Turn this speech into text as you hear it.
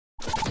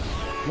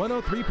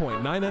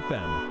103.9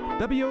 FM,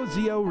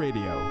 WOZO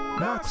Radio,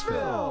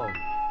 Knoxville.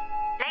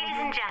 Ladies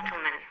and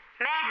gentlemen,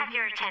 may I have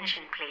your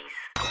attention, please?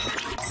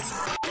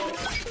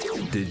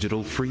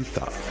 Digital Free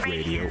Thought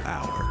Radio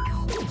Hour.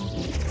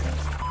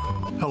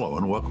 Hello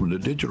and welcome to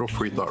Digital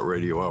Free Thought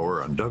Radio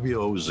Hour on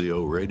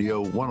WOZO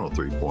Radio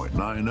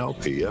 103.9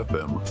 LP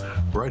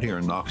FM right here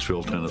in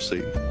Knoxville,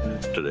 Tennessee.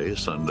 Today is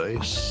Sunday,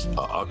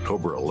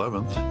 October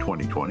 11th,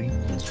 2020.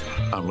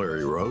 I'm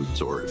Larry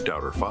Rhodes, or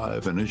Doubter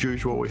 5, and as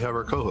usual, we have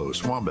our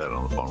co-host, Wombat,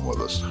 on the phone with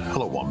us.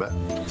 Hello, Wombat.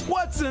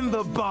 What's in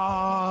the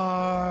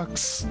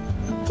box?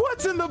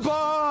 What's in the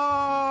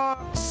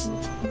box?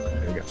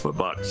 There you go. The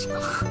box.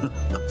 And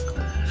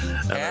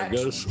there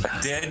goes a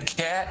dead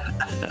cat.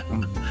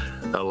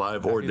 A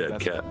live or dead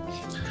cat.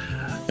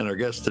 And our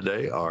guests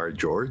today are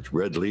George,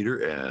 Red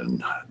Leader,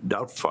 and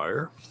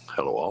Doubtfire.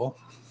 Hello, all.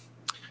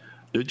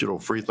 Digital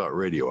Free Thought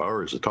Radio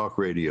Hour is a talk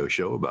radio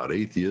show about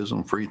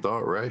atheism, free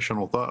thought,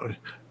 rational thought,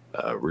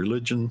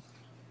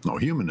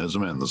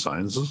 humanism, and the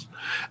sciences.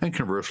 And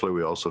conversely,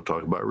 we also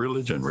talk about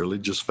religion,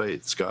 religious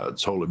faiths,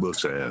 gods, holy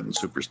books, and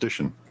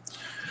superstition.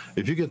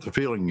 If you get the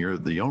feeling you're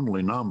the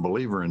only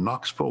non-believer in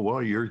Knoxville,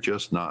 well, you're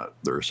just not.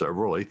 There are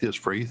several atheist,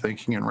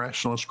 free-thinking, and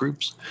rationalist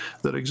groups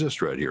that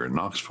exist right here in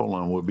Knoxville,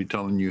 and we'll be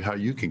telling you how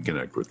you can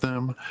connect with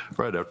them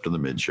right after the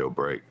mid-show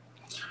break.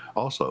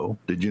 Also,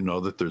 did you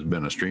know that there's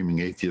been a streaming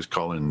atheist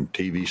call-in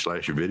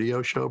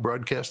TV/video show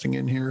broadcasting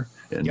in here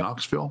in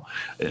Knoxville?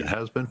 It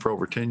has been for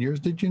over 10 years.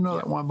 Did you know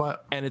that one?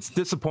 And it's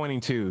disappointing,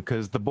 too,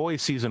 because The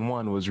Boys Season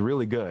 1 was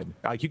really good.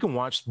 Like, you can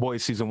watch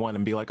Boys Season 1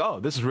 and be like, oh,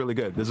 this is really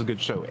good. This is a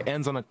good show. It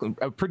ends on a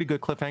pretty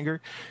good cliffhanger.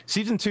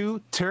 Season 2,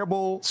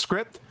 terrible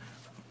script.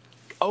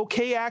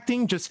 Okay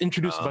acting, just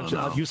introduce a bunch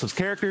of useless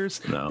characters.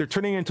 They're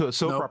turning into a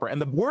soap opera.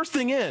 And the worst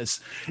thing is,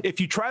 if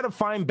you try to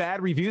find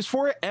bad reviews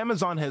for it,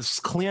 Amazon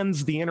has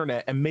cleansed the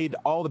internet and made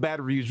all the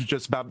bad reviews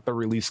just about the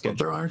release schedule.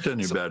 But there aren't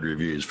any bad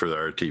reviews for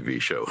our TV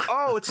show.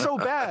 Oh, it's so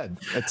bad.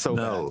 It's so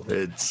bad. No,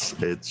 it's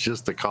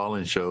just a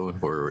call-in show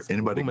where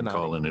anybody can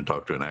call in and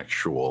talk to an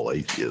actual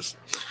atheist.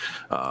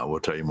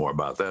 We'll tell you more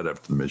about that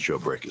after the mid-show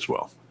break as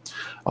well.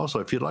 Also,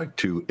 if you'd like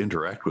to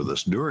interact with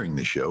us during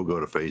the show, go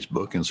to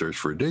Facebook and search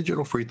for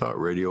Digital Free Thought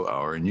Radio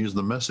Hour and use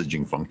the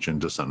messaging function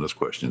to send us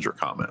questions or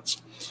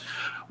comments.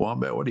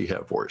 Wombat, what do you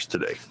have for us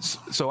today?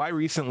 So I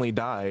recently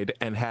died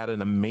and had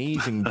an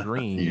amazing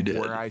dream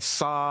where I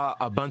saw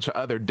a bunch of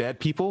other dead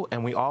people,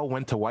 and we all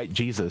went to White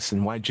Jesus,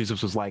 and White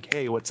Jesus was like,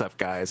 hey, what's up,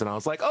 guys? And I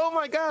was like, oh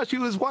my gosh, he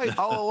was white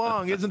all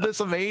along. Isn't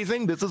this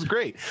amazing? This is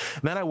great.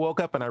 And then I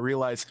woke up and I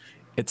realized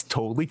it's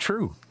totally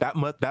true.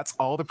 That's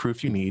all the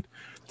proof you need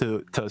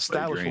to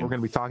establish what we're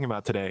going to be talking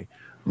about today,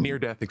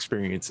 near-death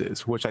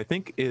experiences, which I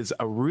think is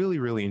a really,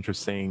 really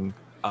interesting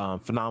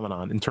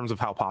phenomenon in terms of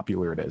how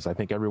popular it is. I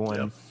think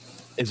everyone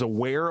is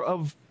aware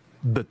of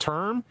the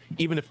term,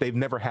 even if they've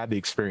never had the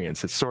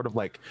experience. It's sort of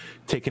like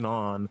taking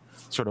on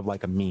sort of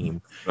like a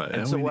meme. Right.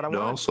 And so we need to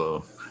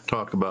also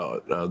talk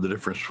about the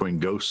difference between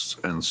ghosts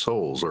and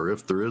souls, or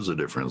if there is a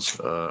difference.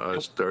 I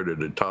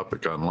started a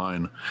topic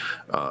online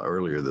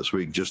earlier this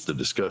week just to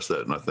discuss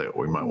that, and I think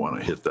we might want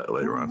to hit that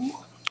later on.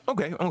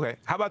 Okay.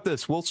 How about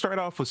this? We'll start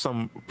off with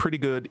some pretty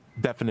good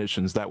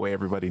definitions. That way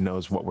everybody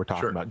knows what we're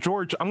talking about.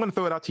 George, I'm going to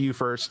throw it out to you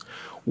first.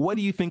 What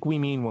do you think we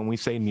mean when we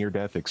say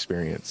near-death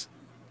experience?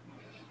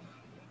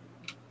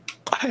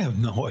 I have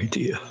no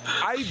idea.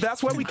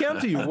 That's why we came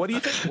to you. What do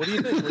you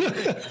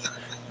think?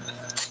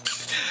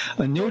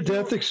 A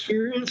near-death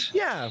experience?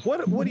 Yeah.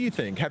 What do you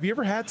think? Have you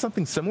ever had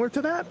something similar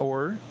to that?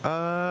 Or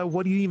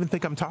what do you even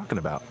think I'm talking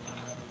about?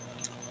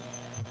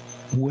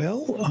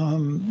 Well,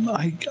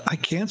 I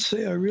can't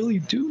say I really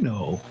do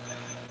know,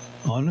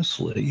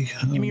 honestly.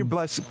 Give me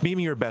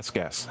your best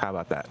guess. How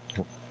about that?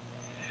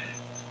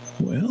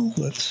 Well,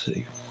 let's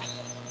see.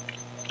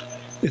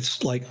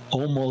 It's like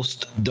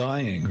almost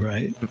dying,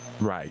 right?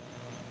 Right.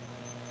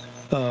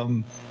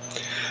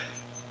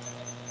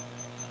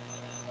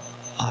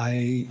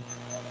 I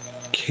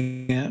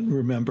can't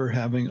remember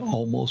having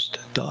almost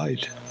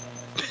died.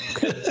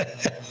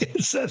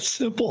 It's that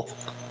simple.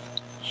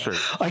 Sure.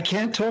 I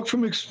can't talk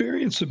from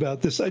experience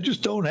about this. I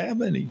just don't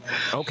have any.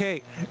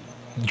 Okay.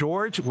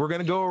 George, we're going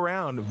to go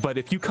around, but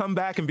if you come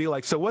back and be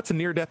like, so what's a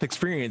near-death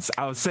experience?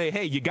 I would say,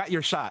 hey, you got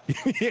your shot.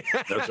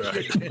 That's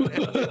right.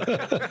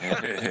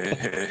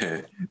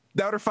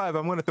 Doubter 5,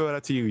 I'm going to throw it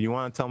out to you. You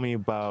want to tell me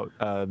about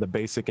the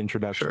basic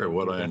introduction? Sure.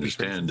 What I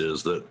understand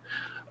is that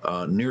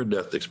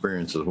near-death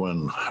experience is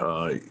when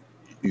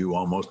you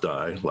almost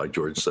die, like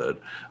George said.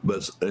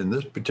 But in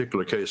this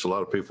particular case, a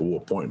lot of people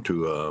will point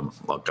to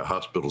like a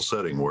hospital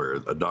setting where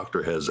a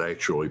doctor has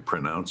actually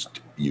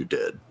pronounced you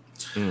dead.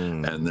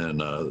 And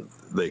then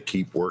they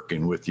keep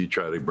working with you,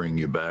 try to bring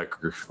you back,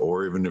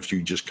 or even if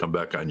you just come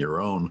back on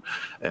your own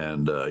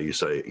and you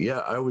say, yeah,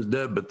 I was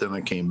dead, but then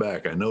I came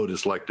back. I know what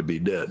it's like to be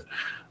dead.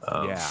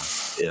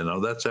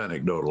 That's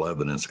anecdotal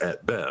evidence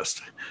at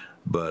best,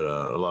 but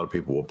a lot of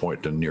people will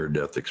point to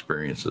near-death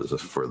experiences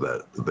for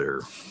their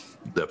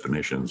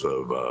definitions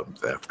of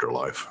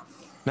afterlife.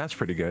 That's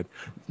pretty good.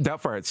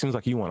 Doubtfire, it seems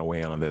like you want to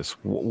weigh in on this.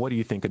 What do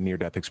you think of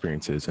near-death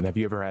experiences, and have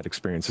you ever had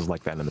experiences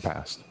like that in the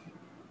past?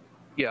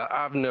 Yeah,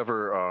 I've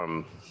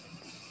never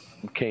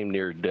came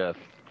near death,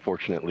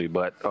 fortunately,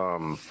 but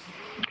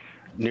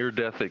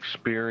near-death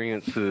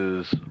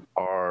experiences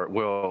are,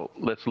 well,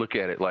 let's look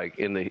at it like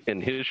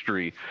in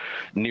history,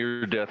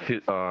 near-death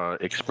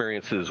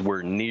experiences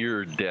were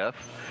near death,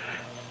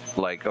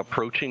 like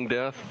approaching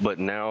death, but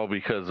now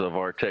because of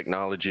our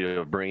technology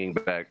of bringing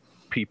back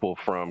people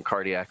from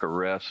cardiac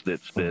arrest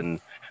that's been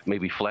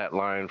maybe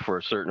flatlined for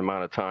a certain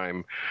amount of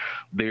time,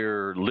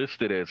 they're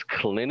listed as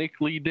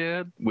clinically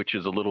dead, which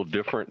is a little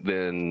different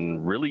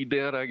than really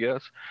dead, I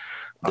guess.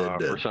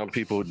 Dead. For some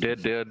people,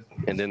 dead,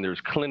 and then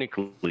there's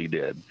clinically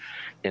dead.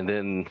 And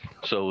then,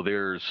 so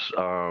there's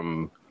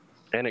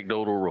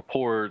anecdotal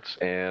reports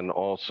and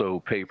also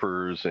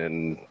papers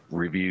and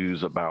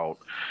reviews about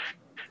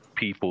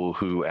people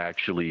who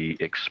actually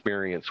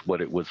experienced what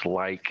it was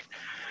like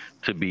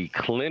to be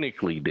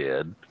clinically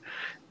dead.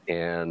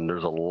 And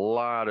there's a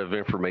lot of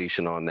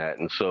information on that.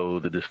 And so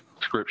the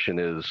description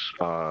is,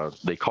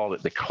 they call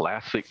it the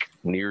classic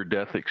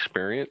near-death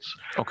experience.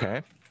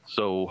 Okay.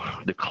 So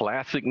the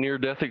classic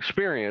near-death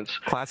experience.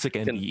 Classic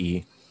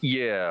NDE.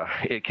 Yeah,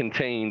 it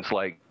contains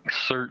like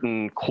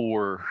certain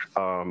core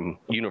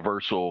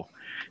universal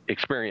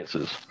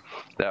experiences.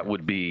 That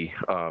would be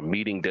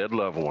meeting dead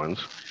loved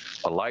ones,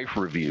 a life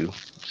review,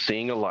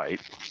 seeing a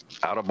light,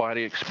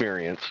 out-of-body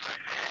experience,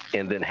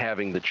 and then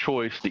having the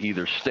choice to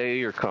either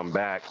stay or come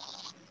back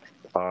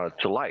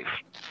to life.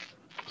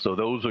 So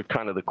those are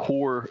kind of the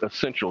core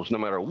essentials, no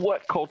matter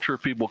what culture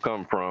people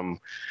come from.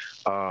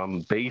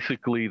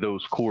 Basically,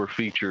 those core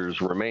features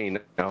remain.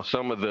 Now,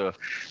 some of the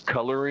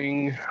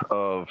coloring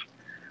of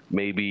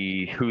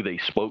maybe who they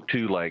spoke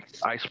to, like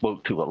I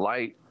spoke to a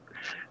light,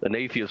 an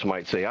atheist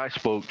might say I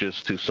spoke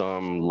just to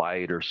some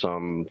light or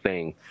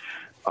something.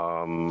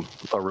 A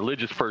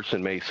religious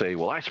person may say,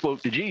 well, I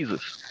spoke to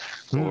Jesus.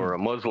 Or a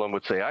Muslim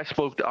would say, I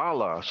spoke to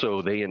Allah.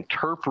 So they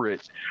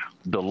interpret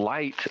the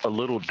light a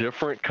little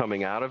different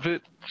coming out of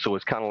it. So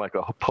it's kind of like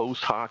a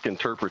post hoc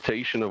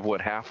interpretation of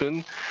what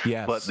happened.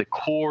 Yes. But the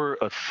core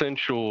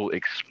essential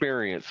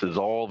experience is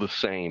all the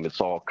same.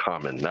 It's all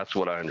common. That's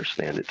what I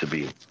understand it to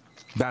be.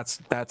 That's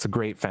a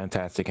great,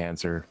 fantastic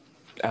answer.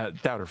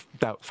 Doubter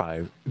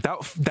 5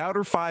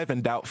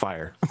 and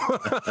Doubtfire.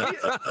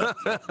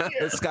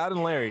 Scott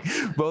and Larry,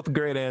 both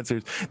great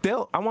answers.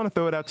 Dale, I want to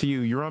throw it out to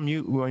you. You're on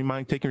mute. Would you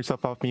mind taking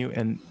yourself off mute?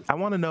 And I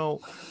want to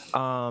know,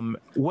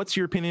 what's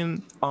your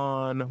opinion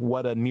on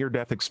what a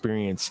near-death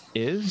experience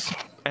is,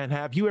 and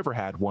have you ever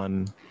had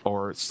one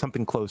or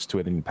something close to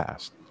it in the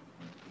past?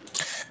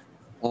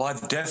 Well,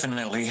 I've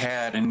definitely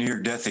had a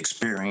near-death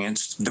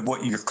experience,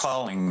 what you're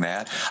calling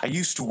that. I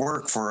used to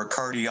work for a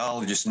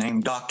cardiologist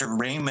named Dr.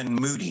 Raymond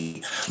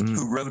Moody,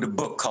 who wrote a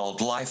book called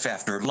Life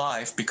After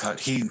Life, because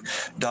he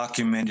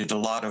documented a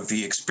lot of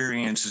the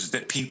experiences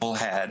that people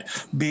had.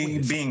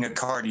 Being a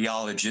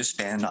cardiologist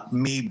and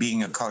me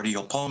being a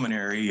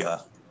cardiopulmonary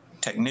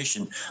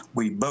technician,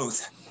 we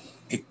both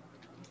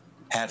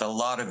had a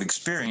lot of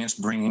experience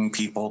bringing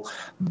people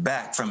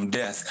back from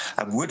death.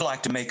 I would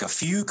like to make a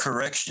few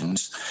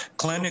corrections.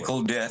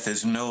 Clinical death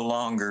is no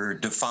longer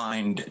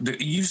defined.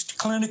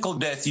 Clinical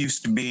death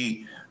used to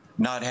be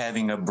not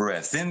having a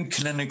breath. Then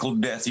clinical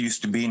death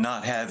used to be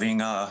not having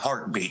a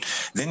heartbeat.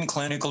 Then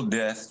clinical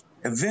death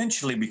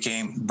eventually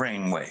became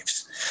brain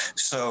waves.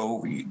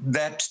 So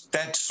that's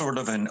sort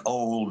of an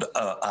old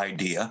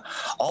idea.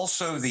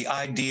 Also, the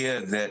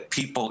idea that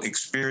people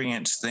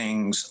experience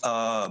things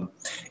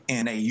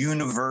in a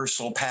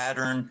universal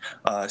pattern,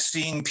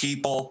 seeing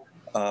people,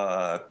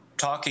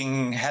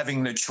 talking,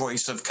 having the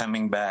choice of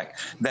coming back,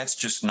 that's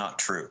just not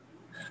true.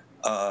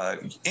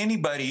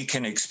 Anybody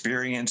can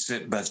experience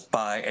it, but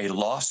by a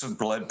loss of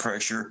blood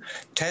pressure.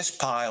 Test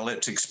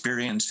pilots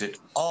experience it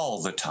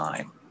all the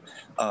time.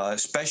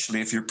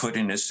 Especially if you're put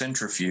in a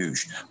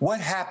centrifuge. What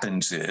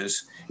happens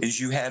is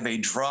you have a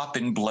drop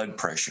in blood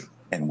pressure.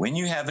 And when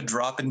you have a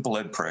drop in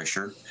blood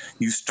pressure,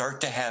 you start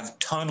to have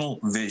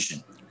tunnel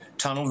vision.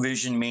 Tunnel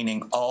vision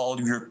meaning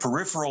all your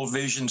peripheral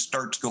vision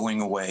starts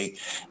going away,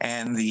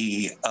 and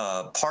the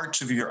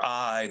parts of your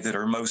eye that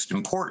are most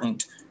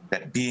important,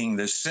 that being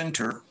the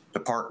center, the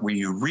part where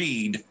you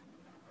read,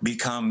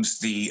 becomes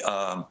the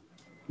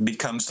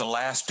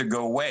last to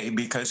go away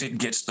because it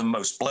gets the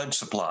most blood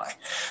supply.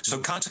 So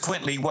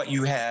consequently, what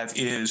you have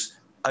is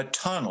a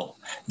tunnel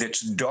that's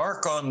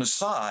dark on the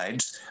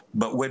sides,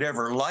 but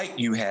whatever light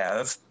you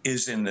have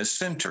is in the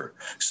center.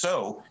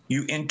 So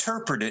you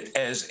interpret it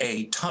as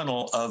a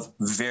tunnel of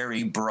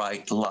very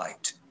bright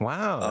light.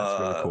 Wow,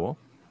 that's really cool.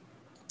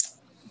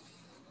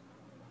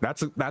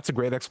 That's a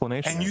great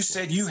explanation. And you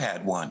said you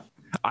had one.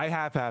 I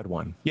have had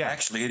one. Yeah.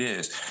 Actually, it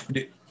is.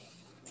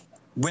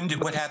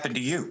 What happened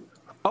to you?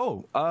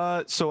 Oh,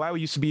 so I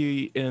used to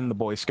be in the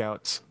Boy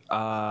Scouts.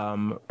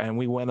 And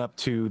we went up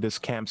to this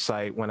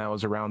campsite when I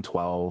was around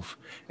 12,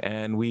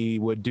 and we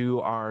would do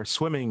our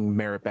swimming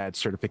merit badge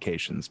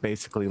certifications.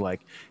 Basically,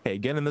 like, hey,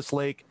 get in this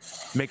lake,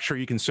 make sure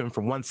you can swim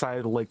from one side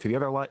of the lake to the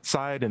other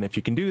side, and if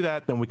you can do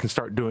that, then we can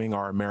start doing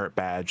our merit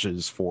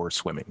badges for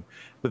swimming.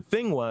 The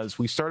thing was,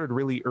 we started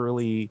really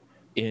early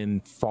in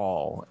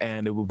fall,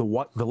 and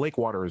the lake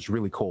water is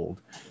really cold,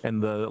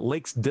 and the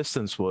lake's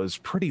distance was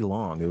pretty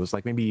long. It was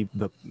like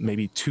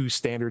maybe 2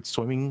 standard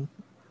swimming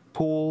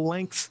pool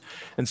lengths.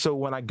 And so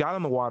when I got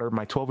in the water,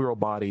 my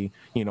 12-year-old body,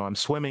 I'm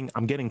swimming,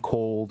 I'm getting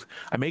cold,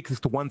 I make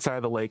it to one side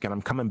of the lake and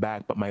I'm coming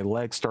back, but my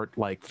legs start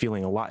like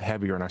feeling a lot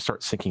heavier and I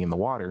start sinking in the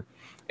water,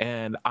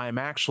 and I'm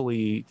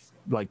actually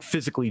like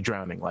physically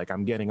drowning. Like,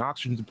 I'm getting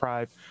oxygen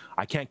deprived,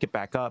 I can't get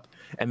back up,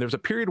 and there's a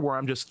period where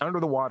I'm just under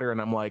the water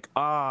and I'm like,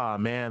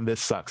 man,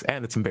 this sucks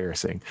and it's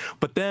embarrassing.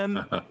 But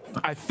then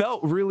I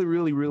felt really,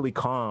 really, really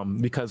calm,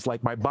 because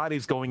like my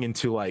body's going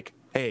into like,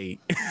 hey,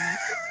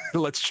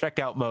 let's check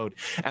out mode,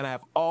 and I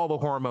have all the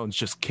hormones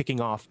just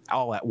kicking off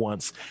all at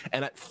once,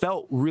 and it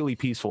felt really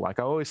peaceful. Like,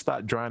 I always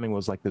thought drowning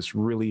was like this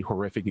really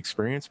horrific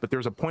experience, but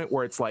there's a point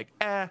where it's like,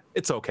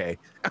 it's okay.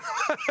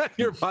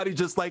 Your body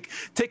just like,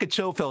 take a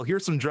chill pill,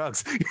 here's some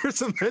drugs, here's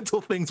some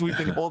mental things we've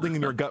been holding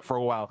in your gut for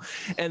a while.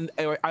 And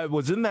I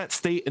was in that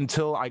state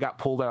until I got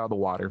pulled out of the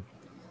water.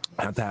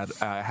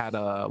 I had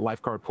a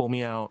lifeguard pull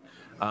me out,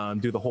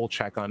 do the whole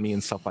check on me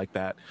and stuff like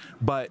that.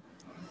 But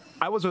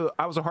I was a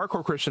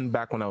hardcore Christian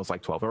back when I was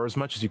like 12, or as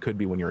much as you could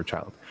be when you're a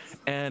child.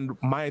 And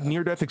my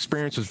near-death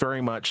experience was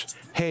very much,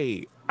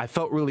 hey, I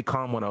felt really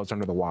calm when I was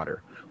under the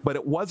water. But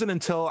it wasn't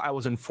until I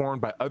was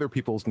informed by other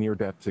people's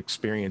near-death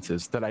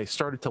experiences that I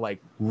started to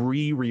like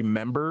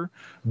remember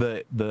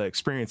the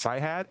experience I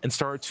had, and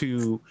started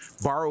to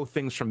borrow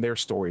things from their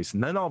stories.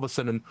 And then all of a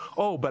sudden,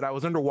 but I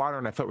was underwater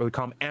and I felt really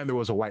calm, and there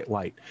was a white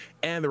light,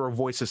 and there were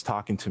voices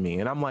talking to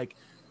me. And I'm like,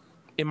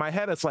 in my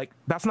head, it's like,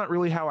 that's not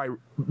really how I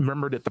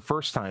remembered it the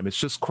first time. It's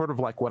just sort of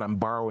like what I'm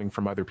borrowing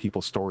from other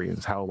people's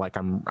stories, how like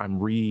I'm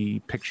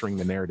re-picturing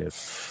the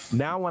narrative.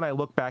 Now, when I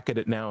look back at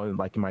it now,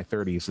 like in my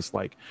 30s, it's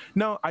like,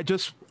 no, I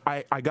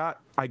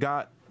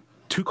got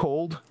too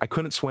cold. I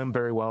couldn't swim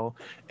very well,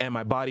 and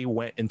my body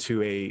went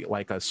into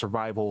a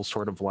survival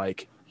sort of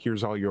like,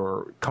 here's all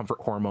your comfort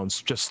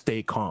hormones, just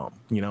stay calm,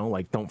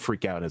 like don't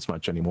freak out as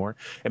much anymore,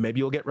 and maybe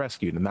you'll get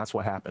rescued. And that's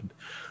what happened.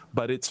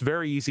 But it's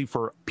very easy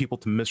for people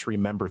to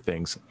misremember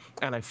things.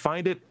 And I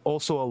find it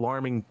also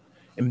alarming,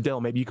 and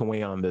Dale, maybe you can weigh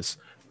in on this.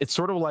 It's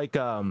sort of like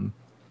the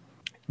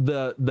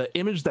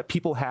image that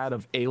people had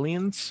of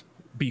aliens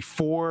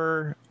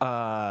before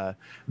that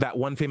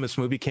one famous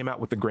movie came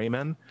out with the gray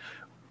men.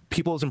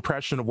 People's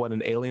impression of what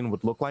an alien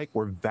would look like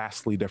were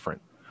vastly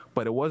different.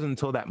 But it wasn't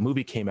until that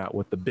movie came out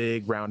with the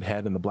big round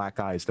head and the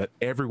black eyes that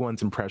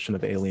everyone's impression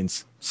of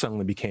aliens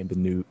suddenly became the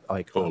new,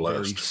 like, a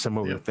very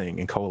similar thing,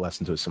 and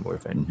coalesced into a similar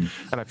thing.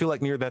 Mm-hmm. And I feel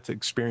like near-death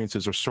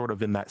experiences are sort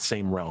of in that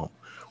same realm,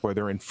 where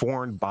they're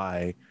informed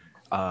by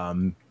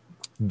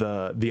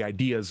the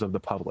ideas of the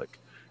public.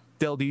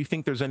 Dale, do you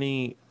think there's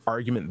any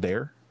argument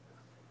there?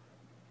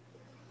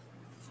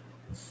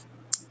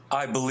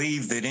 I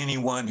believe that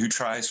anyone who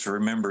tries to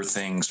remember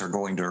things are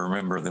going to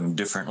remember them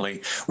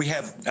differently. We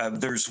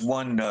have, there's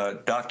one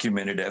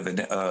documented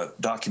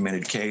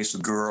case. A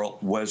girl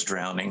was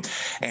drowning,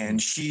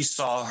 and she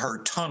saw her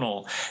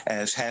tunnel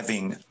as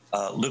having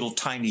little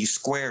tiny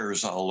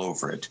squares all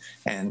over it.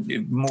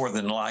 And more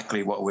than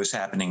likely what was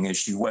happening is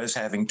she was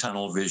having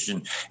tunnel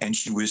vision, and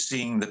she was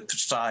seeing the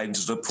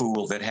sides of the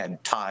pool that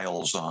had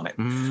tiles on it.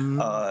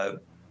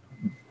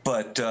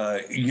 But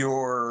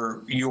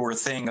your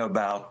thing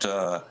about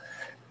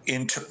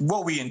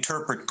we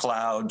interpret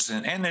clouds,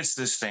 and it's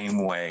the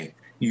same way.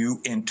 You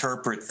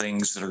interpret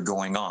things that are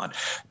going on.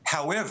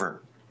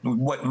 However,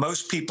 what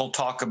most people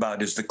talk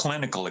about is the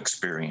clinical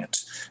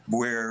experience,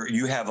 where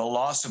you have a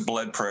loss of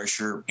blood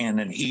pressure in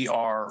an ER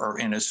or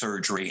in a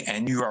surgery,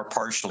 and you are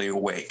partially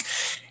awake.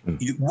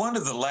 One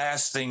of the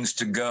last things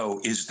to go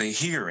is the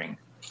hearing.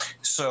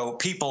 So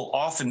people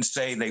often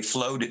say they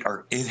floated,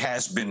 or it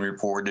has been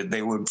reported,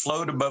 they would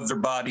float above their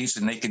bodies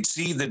and they could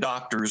see the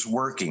doctors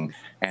working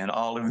and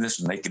all of this,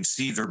 and they could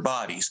see their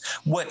bodies.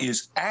 What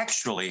is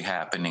actually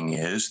happening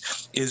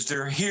is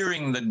they're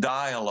hearing the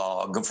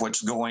dialogue of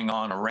what's going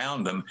on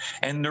around them,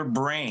 and their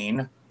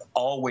brain,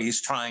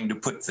 always trying to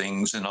put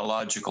things in a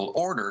logical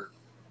order,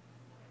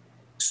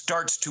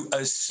 starts to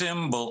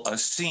assemble a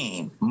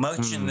scene,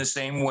 much in the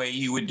same way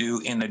you would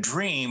do in a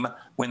dream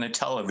when the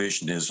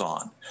television is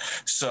on.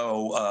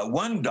 So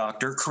one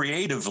doctor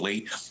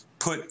creatively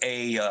put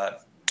a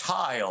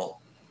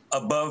tile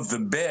above the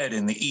bed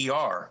in the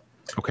ER.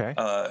 Okay.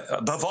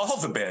 Above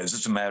all the beds,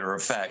 as a matter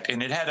of fact,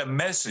 and it had a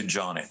message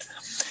on it.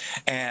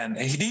 And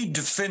he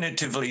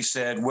definitively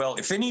said, well,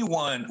 if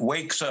anyone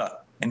wakes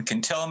up and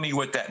can tell me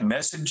what that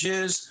message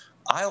is,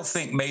 I'll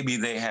think maybe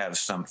they have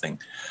something.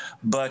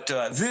 But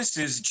this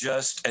is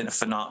just a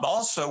phenomenon.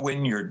 Also,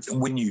 when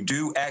you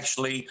do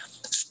actually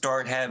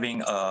start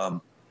having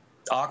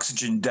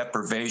oxygen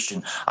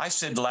deprivation, I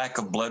said lack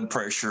of blood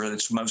pressure,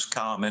 that's most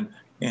common.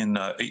 in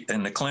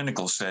the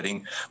clinical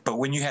setting. But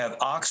when you have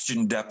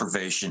oxygen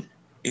deprivation,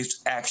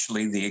 it's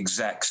actually the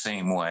exact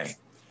same way.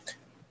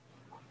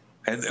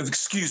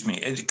 Excuse me,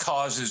 it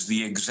causes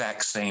the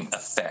exact same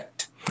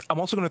effect. I'm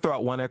also going to throw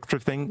out one extra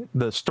thing.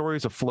 The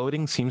stories of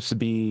floating seems to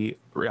be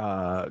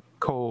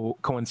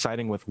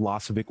coinciding with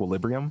loss of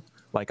equilibrium.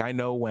 Like, I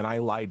know when I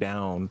lie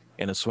down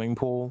in a swimming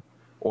pool,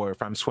 or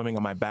if I'm swimming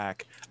on my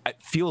back, it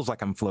feels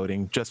like I'm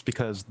floating just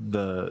because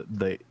the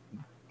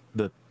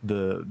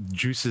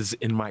juices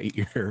in my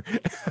ear,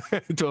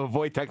 to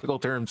avoid technical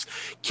terms,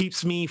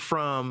 keeps me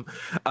from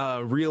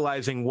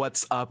realizing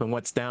what's up and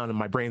what's down, and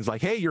my brain's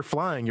like, hey, you're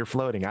flying, you're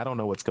floating, I don't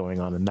know what's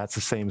going on. And that's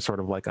the same sort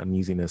of like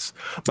uneasiness.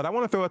 But I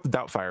want to throw out the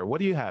Doubtfire. What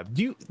do you have?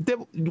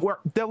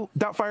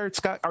 Doubtfire,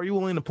 Scott, are you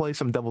willing to play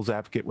some devil's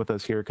advocate with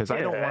us here? Because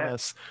I don't want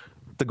us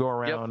to go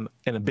around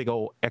in a big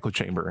old echo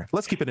chamber.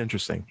 Let's keep it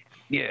interesting.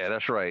 Yeah,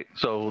 that's right.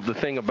 So the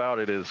thing about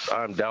it is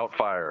I'm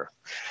Doubtfire.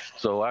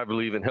 So I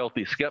believe in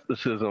healthy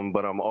skepticism,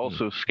 but I'm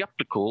also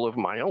skeptical of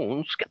my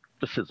own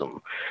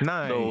skepticism.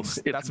 Nice. So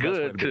it's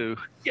good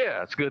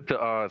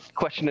to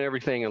question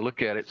everything and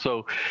look at it.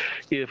 So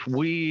if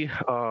we,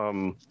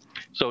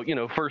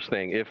 first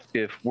thing,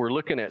 if we're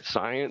looking at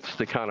science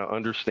to kind of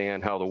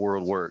understand how the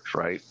world works,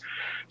 right?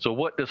 So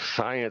what does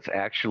science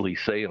actually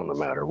say on the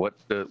matter? What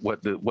do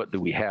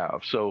we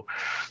have? So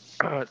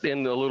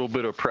in a little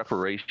bit of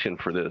preparation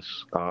for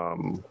this,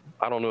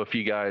 I don't know if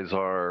you guys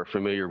are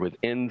familiar with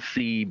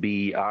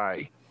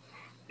NCBI.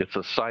 It's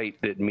a site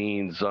that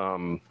means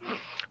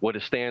what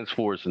it stands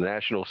for is the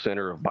National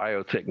Center of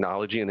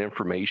Biotechnology and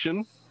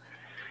Information.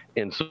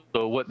 And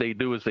so what they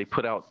do is they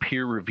put out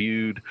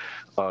peer-reviewed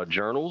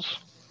journals.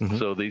 Mm-hmm.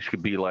 So these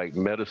could be like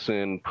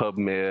medicine,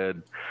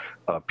 PubMed,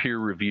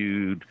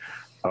 peer-reviewed.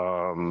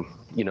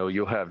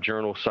 You'll have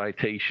journal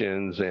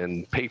citations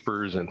and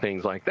papers and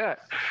things like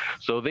that.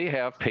 So they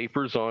have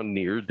papers on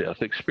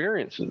near-death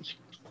experiences.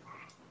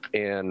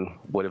 And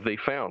what have they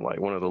found? Like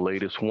one of the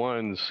latest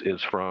ones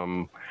is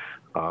from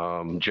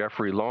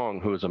Jeffrey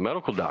Long, who is a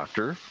medical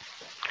doctor,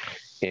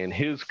 and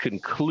his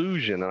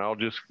conclusion, and I'll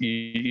just, for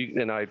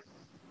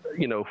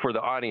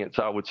the audience,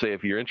 I would say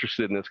if you're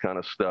interested in this kind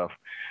of stuff,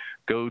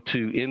 go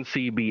to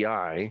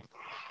NCBI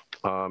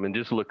and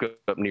just look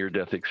up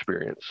near-death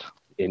experience,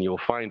 and you'll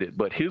find it.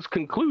 But his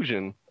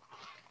conclusion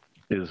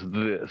is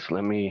this.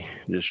 Let me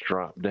just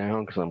drop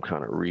down because I'm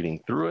kind of reading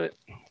through it.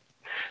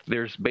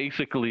 There's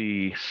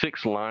basically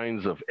 6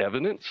 lines of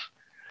evidence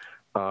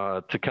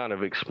to kind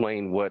of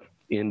explain what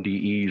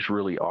NDEs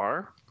really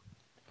are.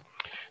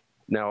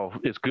 Now,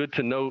 it's good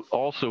to note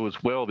also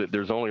as well that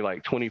there's only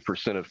like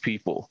 20% of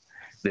people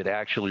that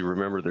actually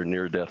remember their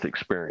near-death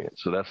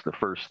experience. So that's the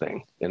first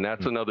thing. And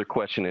that's another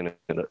question in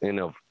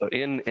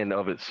and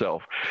of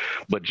itself.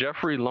 But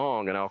Jeffrey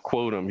Long, and I'll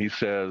quote him, he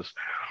says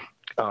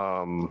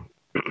that,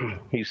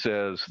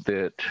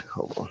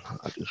 hold on,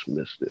 I just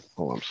missed it.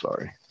 Oh, I'm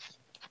sorry.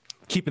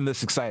 Keeping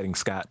this exciting,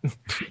 Scott.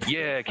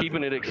 Yeah,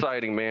 keeping it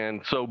exciting,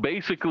 man. So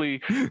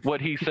basically what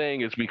he's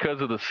saying is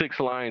because of the 6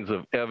 lines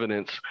of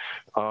evidence,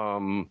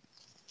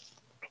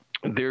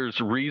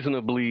 there's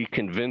reasonably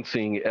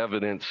convincing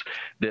evidence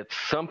that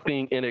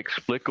something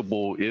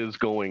inexplicable is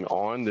going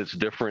on that's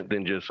different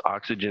than just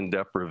oxygen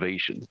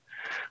deprivation.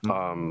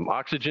 Mm-hmm.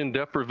 Oxygen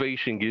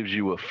deprivation gives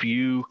you a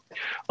few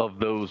of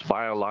those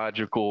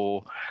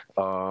biological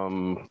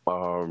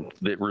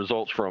that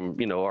results from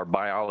our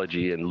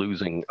biology and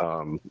losing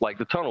like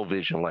the tunnel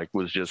vision, like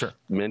was just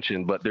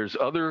mentioned. But there's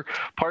other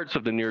parts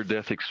of the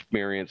near-death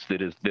experience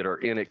that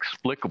are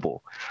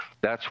inexplicable.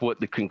 That's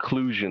what the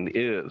conclusion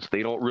is.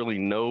 They don't really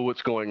know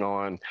what's going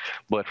on,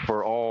 but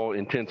for all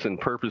intents and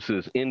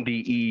purposes,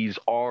 NDEs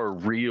are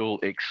real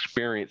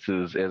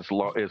experiences as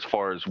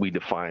far as we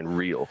define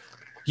real.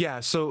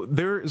 Yeah, so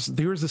there's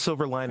the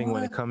silver lining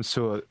when it comes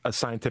to a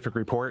scientific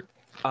report.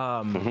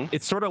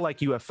 It's sort of like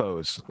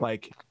UFOs.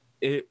 Like,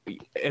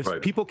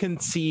 people can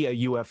see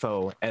a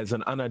UFO as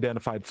an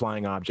unidentified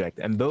flying object,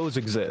 and those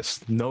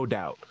exist, no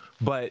doubt.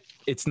 But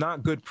it's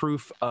not good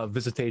proof of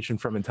visitation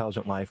from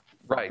intelligent life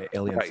by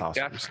alien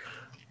saucers.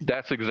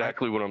 That's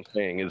exactly what I'm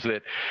saying, is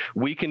that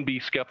we can be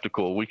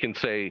skeptical. We can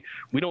say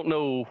we don't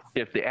know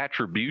if the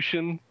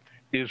attribution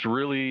is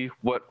really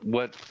what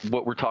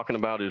we're talking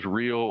about is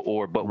real,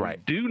 but we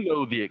do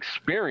know the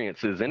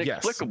experience is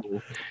inexplicable.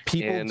 Yes.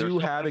 People do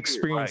have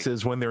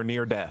experiences when they're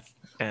near death.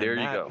 And there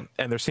you go.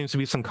 And there seems to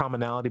be some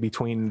commonality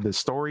between the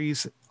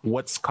stories,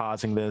 what's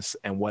causing this,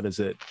 and what does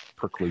it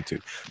preclude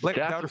to. May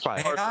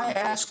I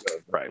ask?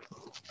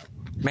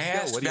 May I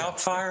ask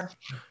Doubtfire?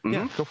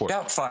 Yeah, go for it.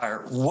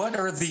 Doubtfire, what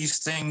are these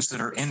things that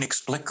are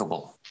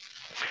inexplicable?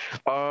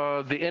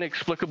 The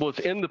inexplicable, it's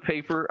in the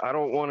paper. I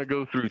don't want to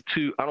go through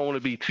I don't want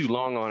to be too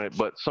long on it,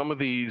 but some of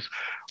these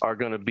are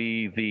going to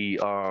be the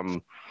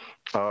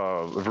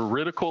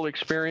veridical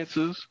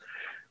experiences.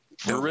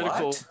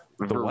 Veridical.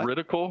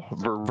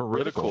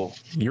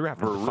 You're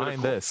having to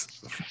find this.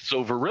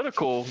 So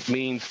veridical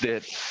means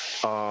that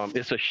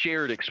it's a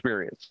shared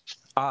experience.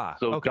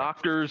 So okay.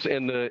 doctors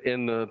in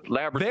the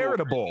laboratory.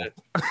 Veritable.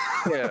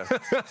 Yeah.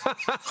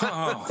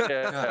 Oh,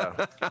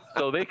 Yeah.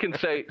 So they can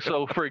say,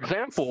 so for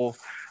example,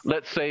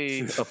 let's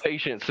say a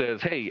patient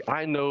says, hey,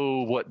 I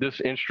know what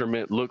this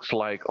instrument looks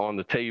like on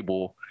the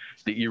table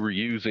that you were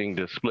using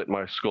to split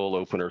my skull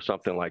open or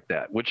something like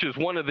that, which is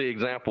one of the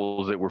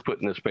examples that were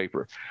put in this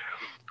paper.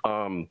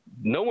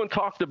 No one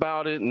talked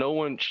about it.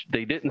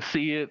 They didn't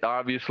see it,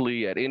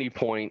 obviously, at any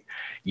point.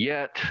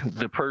 Yet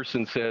the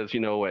person says,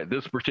 at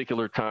this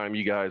particular time,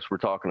 you guys were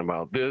talking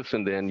about this,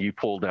 and then you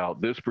pulled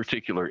out this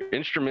particular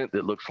instrument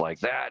that looks like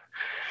that.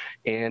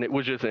 And it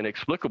was just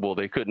inexplicable.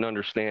 They couldn't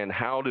understand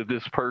how was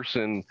this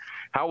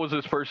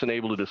person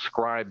able to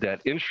describe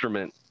that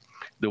instrument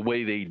the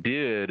way they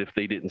did if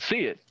they didn't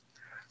see it.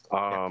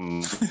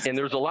 And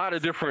there's a lot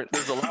of different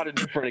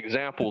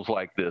examples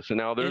like this. And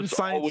now there's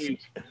always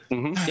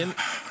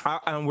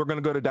and we're going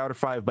to go to Doubter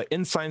 5, but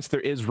in science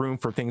there is room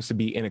for things to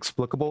be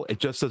inexplicable. It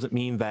just doesn't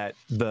mean that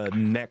the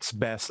next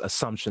best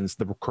assumption's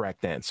the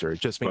correct answer. It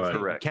just means that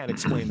we can't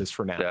explain this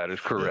for now. That is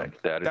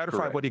correct. Yeah. That is Doubter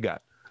 5, what do you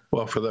got?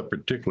 Well, for that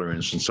particular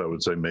instance, I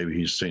would say maybe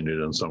he's seen it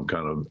in some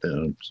kind of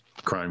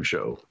crime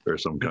show or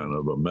some kind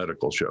of a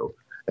medical show.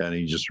 And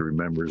he just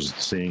remembers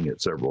seeing it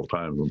several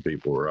times when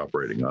people were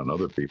operating on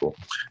other people.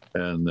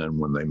 And then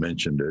when they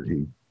mentioned it,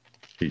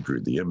 he drew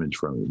the image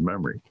from his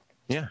memory.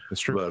 Yeah, that's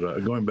true.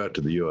 But going back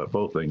to the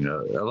UFO thing,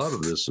 a lot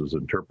of this is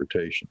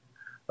interpretation.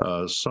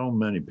 So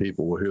many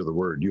people will hear the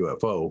word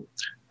UFO,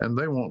 and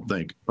they won't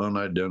think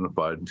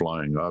unidentified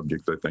flying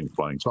object. They think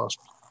flying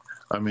saucer.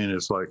 I mean,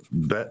 it's like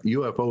that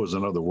UFO is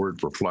another word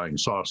for flying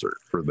saucer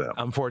for them.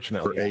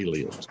 Unfortunately. For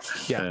aliens.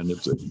 Yeah. And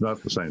it's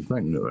not the same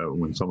thing.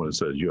 When somebody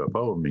says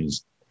UFO, it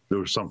means there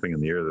was something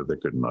in the air that they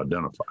couldn't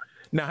identify.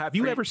 Now, have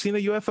you ever seen a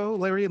UFO,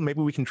 Larry?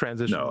 Maybe we can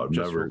transition. No, I've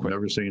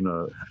never seen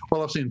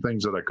well, I've seen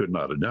things that I could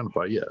not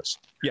identify. Yes.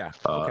 Yeah.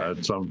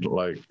 And some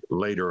like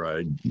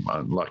later,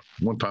 like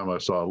one time I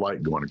saw a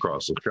light going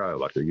across the sky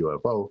like a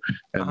UFO,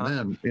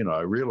 and then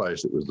I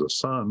realized it was the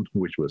sun,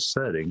 which was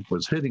setting,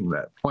 was hitting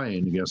that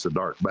plane against a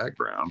dark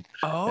background,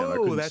 and I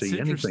couldn't see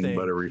anything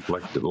but a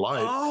reflected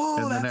light.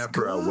 And then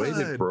after I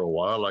waited for a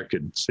while, I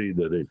could see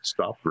that it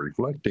stopped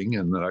reflecting,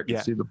 and then I could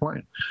see the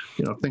plane.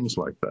 Things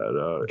like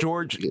that.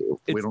 George,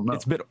 we don't know.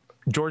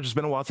 George, it's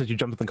been a while since you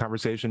jumped in the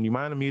conversation. You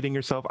mind unmuting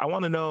yourself? I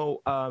want to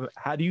know,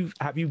 have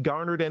you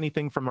garnered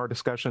anything from our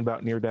discussion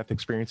about near-death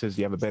experiences?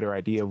 Do you have a better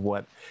idea of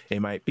what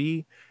it might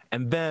be?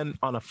 And then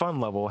on a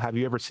fun level, have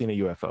you ever seen a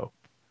UFO?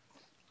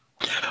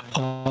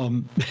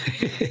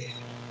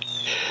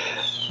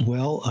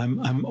 Well,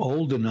 I'm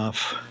old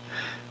enough,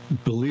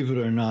 believe it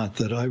or not,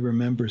 that I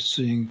remember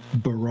seeing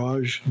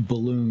barrage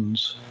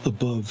balloons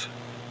above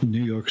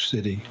New York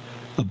City,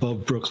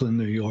 above Brooklyn,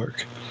 New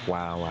York.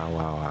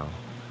 Wow.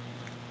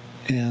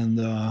 And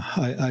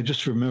I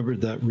just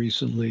remembered that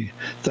recently.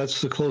 That's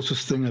the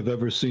closest thing I've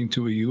ever seen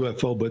to a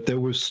UFO, but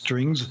there were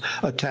strings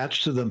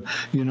attached to them.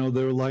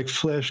 They're like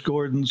Flash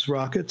Gordon's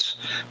rockets.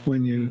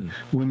 When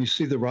you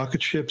see the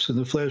rocket ships in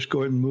the Flash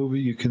Gordon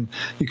movie, you can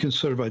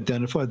sort of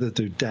identify that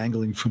they're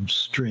dangling from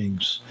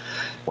strings.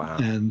 Wow.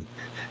 And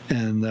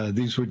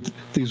these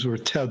were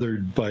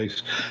tethered by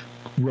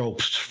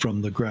ropes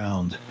from the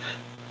ground.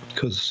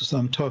 Because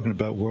I'm talking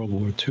about World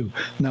War II.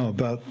 Now,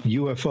 about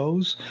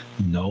UFOs,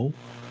 no.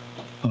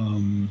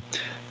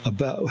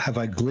 About have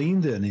I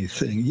gleaned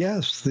anything?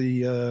 Yes,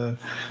 the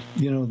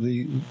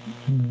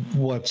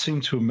what seem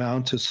to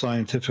amount to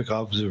scientific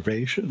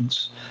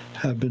observations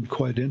have been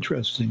quite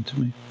interesting to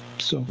me.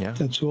 So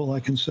that's all I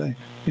can say.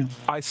 Yeah.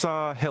 I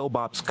saw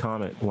Hale-Bopp's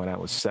comet when I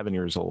was 7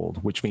 years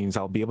old, which means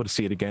I'll be able to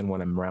see it again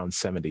when I'm around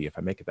 70 if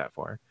I make it that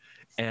far.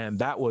 And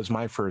that was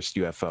my first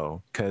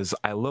UFO, because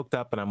I looked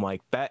up and I'm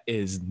like, that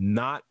is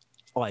not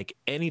like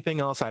anything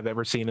else I've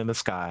ever seen in the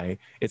sky.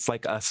 It's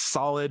like a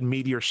solid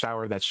meteor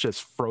shower that's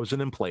just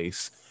frozen in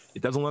place.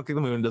 It doesn't look like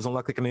the moon. It doesn't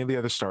look like any of the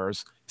other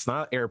stars. It's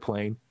not an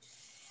airplane.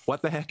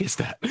 What the heck is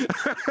that?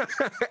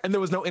 And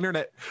there was no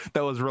internet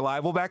that was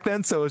reliable back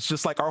then. So it's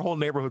just like our whole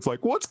neighborhood's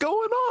like, what's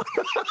going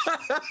on?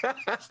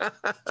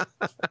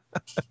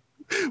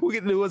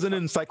 It wasn't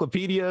in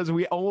encyclopedias.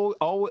 The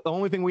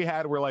only thing we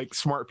had were like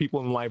smart people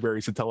in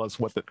libraries to tell us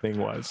what the thing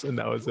was, and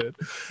that was it.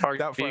 Are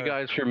you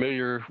guys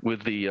familiar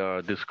with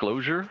the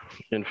disclosure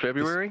in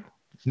February?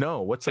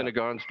 No, what's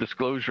Pentagon's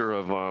disclosure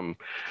of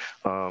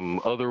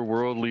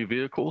otherworldly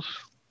vehicles?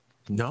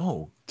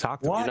 No,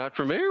 talk to me. You're not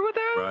familiar with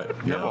that? Right.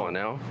 Come on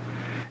now.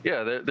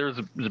 Yeah, there's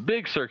a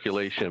big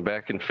circulation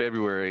back in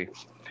February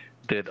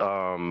that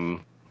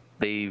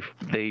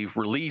they've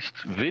released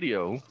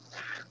video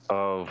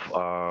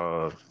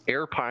of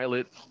air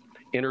pilot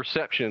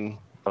interception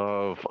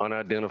of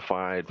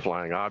unidentified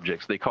flying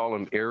objects. They call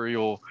them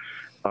aerial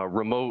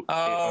remote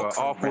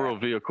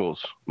off-world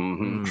vehicles.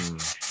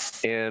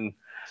 And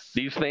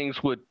these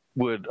things would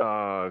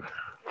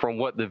from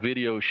what the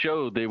video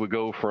showed, they would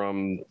go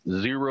from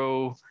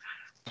 0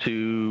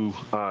 to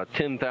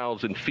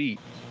 10,000 feet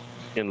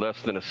in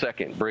less than a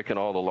second, breaking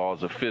all the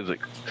laws of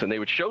physics. And they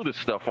would show this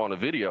stuff on a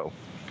video.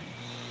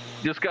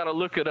 just got to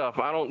look it up.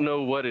 I don't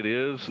know what it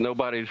is.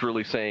 Nobody's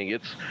really saying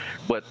it's,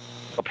 but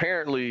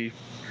apparently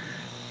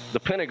the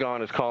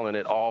Pentagon is calling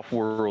it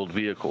off-world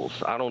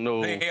vehicles. I don't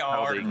know. They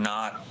are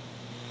not.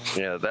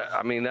 Yeah,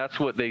 that's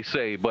what they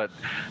say. But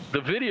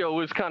the video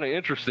is kind of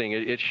interesting.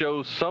 It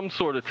shows some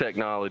sort of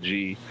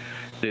technology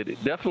that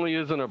it definitely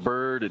isn't a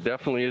bird. It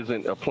definitely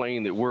isn't a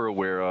plane that we're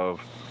aware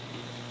of.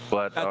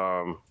 But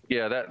I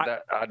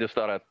just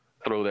thought I'd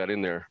throw that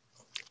in there.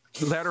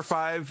 Letter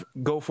 5,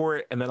 go for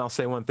it, and then I'll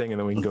say one thing, and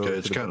then we can go. Okay,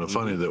 it's kind of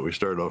funny that we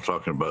started off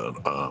talking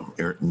about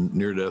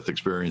near-death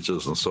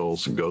experiences and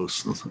souls and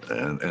ghosts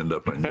and end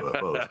up in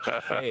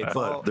UFOs. Hey,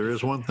 but there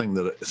is one thing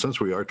that, since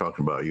we are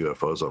talking about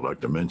UFOs, I'd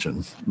like to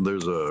mention.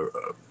 There's a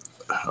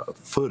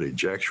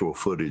actual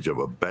footage of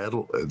a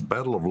battle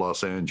of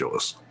Los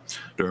Angeles.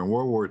 During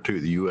World War II,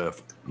 the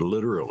UF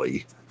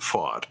literally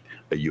fought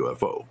a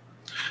UFO.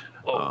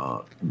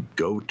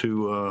 Go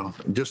to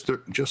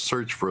just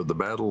search for the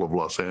Battle of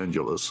Los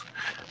Angeles,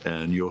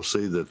 and you'll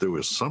see that there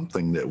was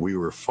something that we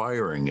were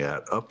firing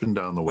at up and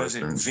down the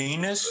western. Was it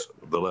Venus?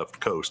 The left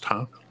coast,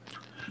 huh?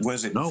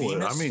 Was it no?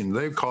 Venus? I mean,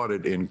 they caught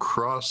it in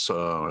cross.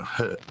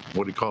 What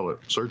do you call it?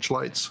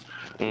 Searchlights.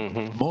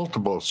 Mm-hmm.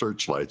 Multiple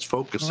searchlights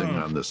focusing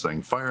on this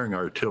thing, firing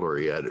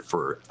artillery at it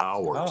for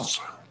hours.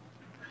 Oh.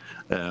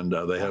 And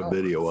they have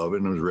video of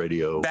it, and it was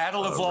radio.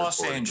 Battle of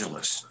Los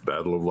Angeles.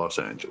 Battle of Los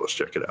Angeles.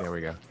 Check it out. There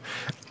we go.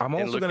 I'm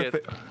also going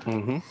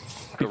to.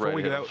 Before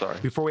we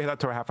head out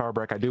to our half-hour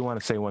break, I do want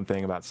to say one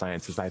thing about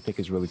science that I think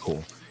is really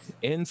cool.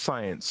 In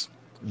science,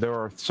 there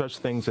are such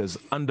things as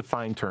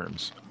undefined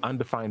terms,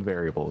 undefined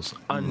variables,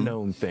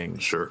 unknown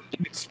things,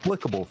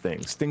 inexplicable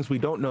things we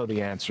don't know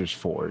the answers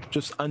for,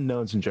 just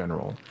unknowns in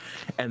general.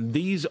 And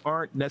these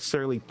aren't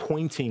necessarily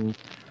pointing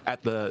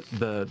at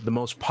the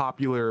most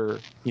popular,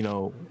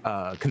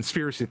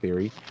 conspiracy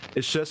theory.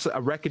 It's just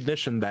a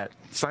recognition that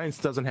science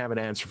doesn't have an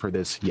answer for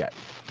this yet,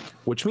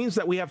 which means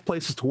that we have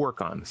places to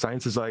work on.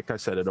 Science is, like I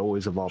said, an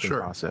always evolving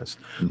process.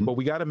 But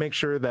we got to make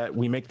sure that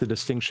we make the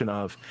distinction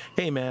of,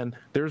 hey, man,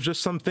 there's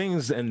just some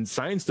things and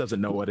science doesn't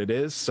know what it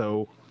is,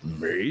 so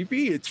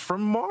maybe it's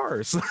from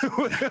Mars.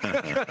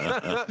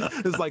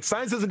 It's like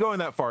science isn't going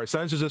that far.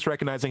 Science is just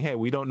recognizing, hey,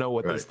 we don't know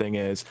what this thing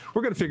is.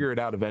 We're going to figure it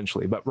out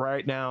eventually. But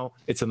right now,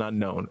 it's an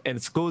unknown. And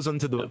it goes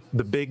into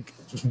the big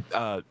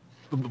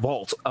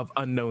vault of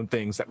unknown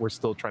things that we're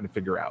still trying to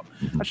figure out.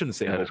 I shouldn't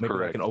say vault, maybe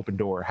like an open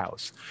door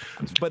house.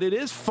 But it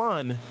is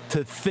fun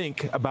to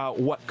think about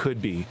what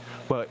could be.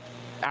 But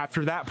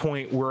after that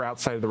point, we're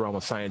outside of the realm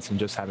of science and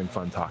just having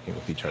fun talking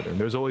with each other. And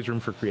there's always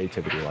room for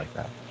creativity like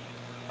that.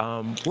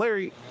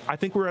 Larry, I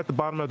think we're at the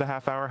bottom of the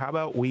half hour. How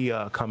about we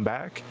come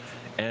back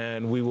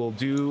and we will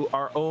do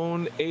our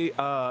own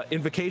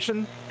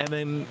invocation and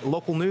then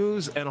local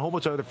news and a whole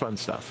bunch of other fun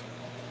stuff.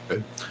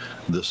 Okay.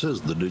 This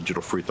is the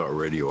Digital Free Thought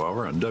Radio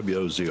Hour on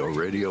WOZO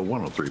Radio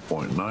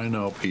 103.9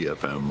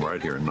 LPFM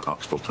right here in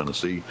Knoxville,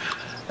 Tennessee.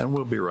 And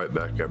we'll be right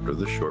back after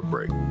this short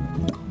break.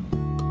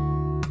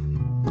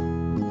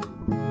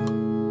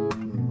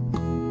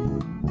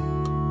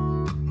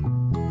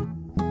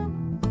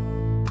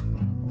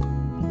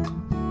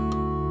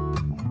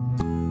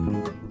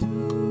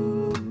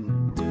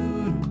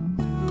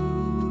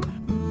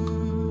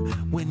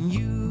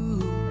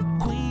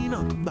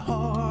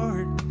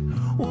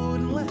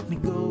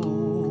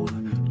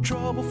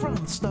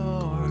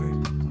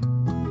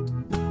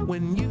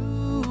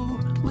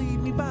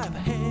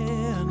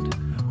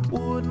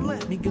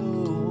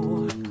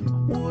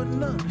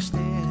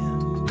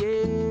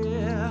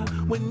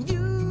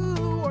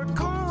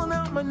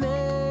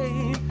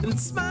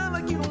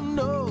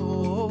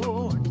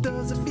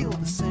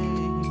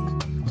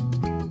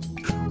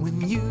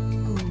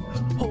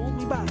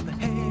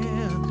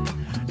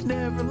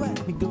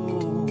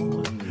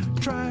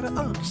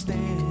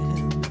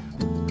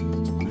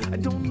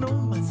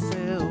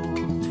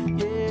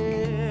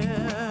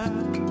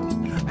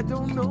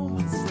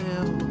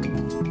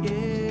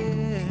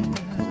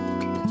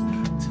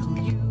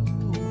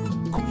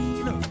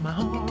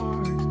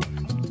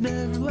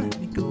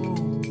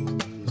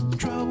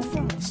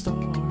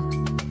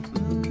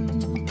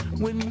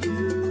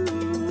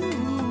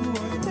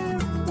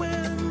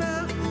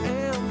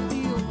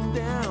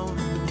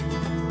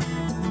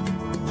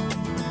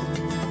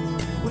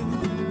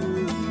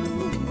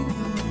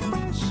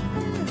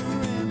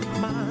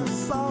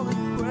 Solid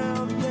ground.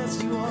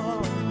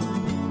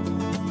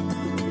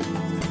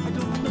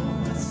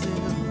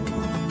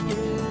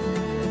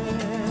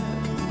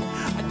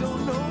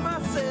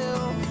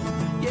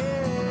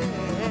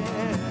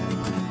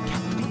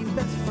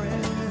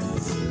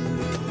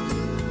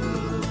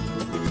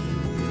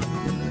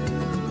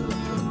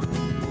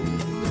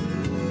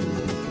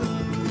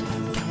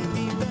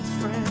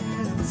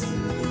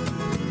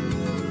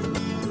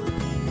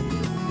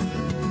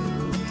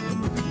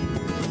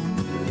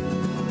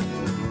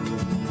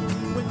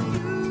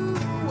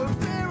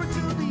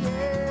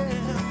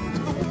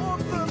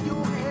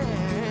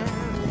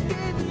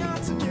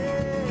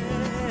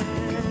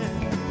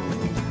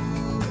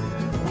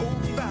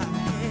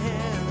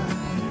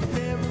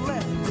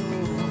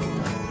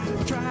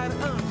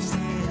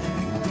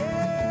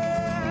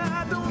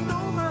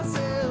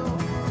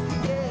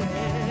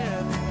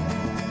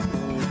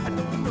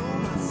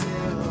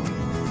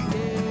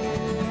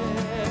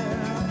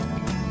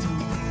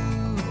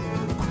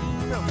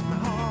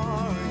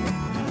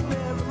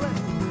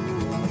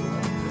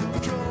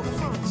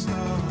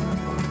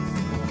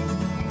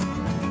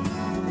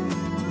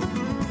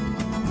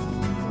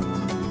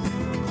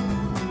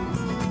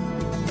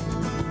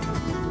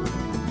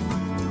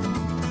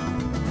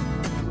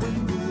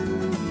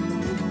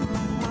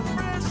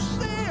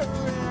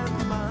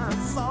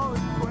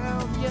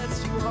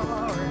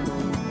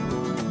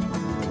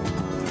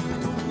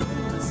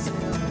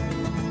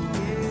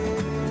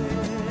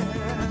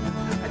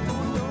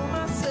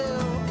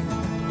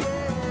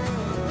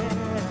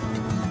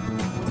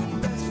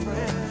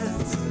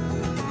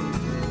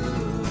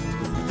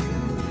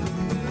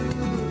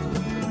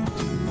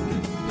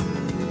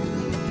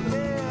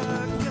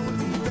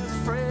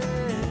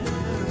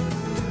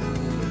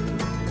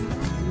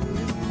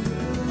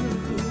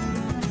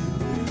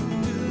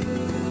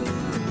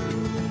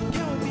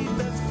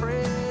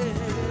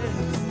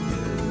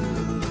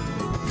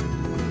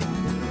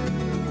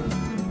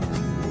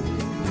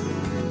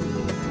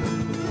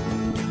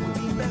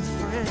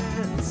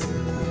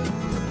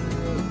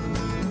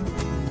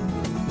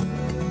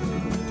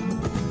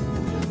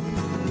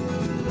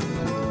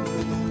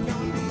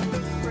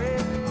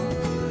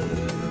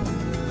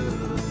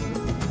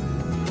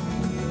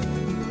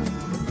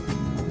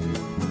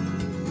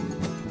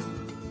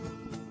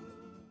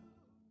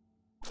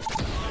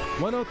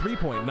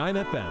 103.9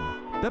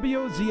 FM,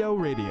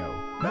 WOZO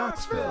Radio,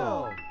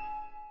 Knoxville.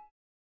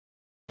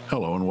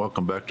 Hello and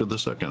welcome back to the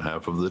second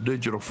half of the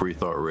Digital Free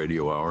Thought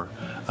Radio Hour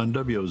on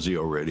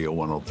WOZO Radio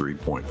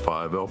 103.5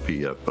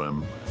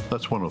 LPFM.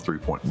 That's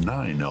 103.9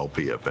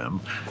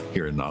 LPFM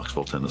here in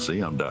Knoxville,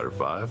 Tennessee. I'm Dr.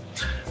 5.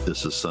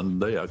 This is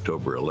Sunday,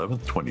 October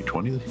 11th,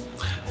 2020.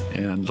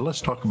 And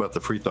let's talk about the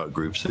free thought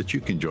groups that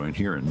you can join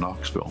here in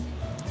Knoxville.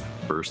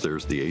 First,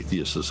 there's the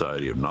Atheist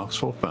Society of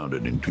Knoxville,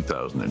 founded in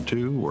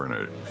 2002. We're in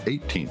our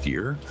 18th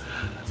year.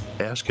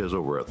 Ask has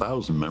over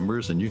 1,000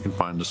 members, and you can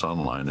find us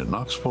online at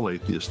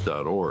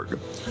knoxvilleatheist.org.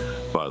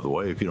 By the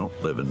way, if you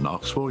don't live in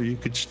Knoxville, you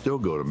could still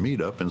go to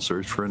Meetup and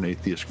search for an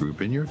atheist group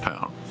in your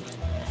town.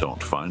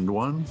 Don't find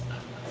one?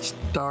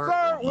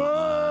 Start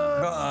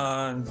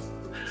one!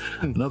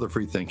 Another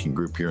free-thinking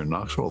group here in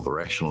Knoxville, the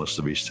Rationalists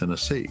of East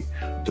Tennessee.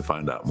 To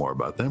find out more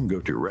about them, go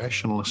to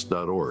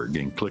rationalist.org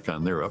and click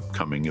on their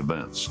upcoming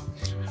events.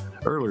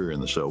 Earlier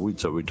in the show, we'd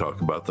talk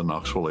about the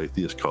Knoxville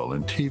Atheist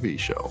Call-In TV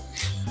show.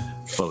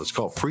 Well, it's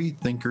called Free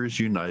Thinkers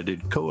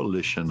United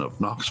Coalition of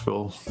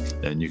Knoxville,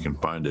 and you can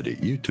find it at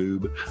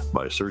YouTube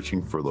by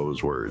searching for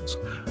those words.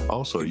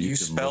 Also, Could you can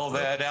spell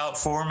that out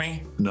for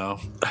me? No.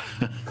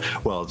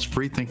 Well, it's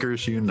Free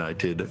Thinkers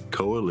United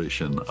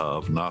Coalition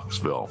of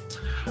Knoxville.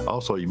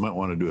 Also, you might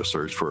want to do a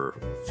search for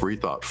Free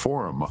Thought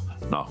Forum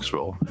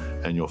Knoxville,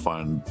 and you'll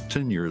find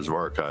 10 years of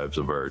archives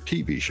of our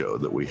TV show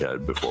that we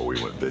had before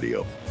we went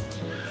video.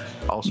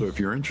 Also, if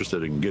you're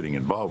interested in getting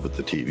involved with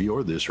the TV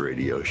or this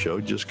radio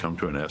show, just come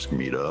to an Ask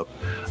Meetup,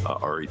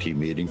 RET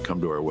meeting, come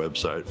to our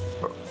website,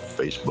 or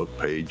Facebook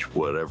page,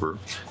 whatever,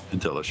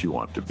 and tell us you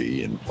want to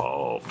be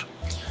involved.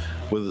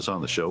 With us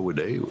on the show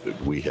today,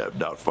 we have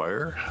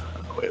Doubtfire,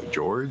 we have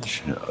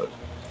George,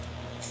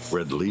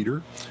 Red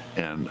Leader,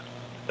 and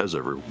as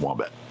ever,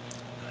 Wombat.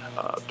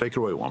 Take it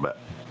away, Wombat.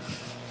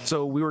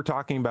 So we were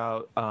talking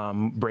about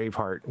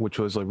Braveheart, which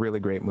was a really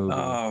great movie.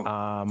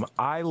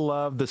 I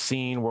love the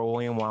scene where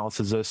William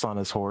Wallace is just on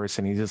his horse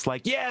and he's just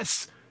like,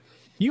 yes,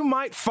 you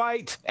might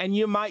fight and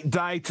you might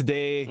die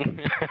today.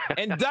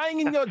 And dying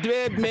in your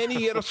bed many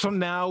years from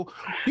now,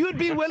 you'd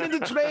be willing to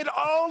trade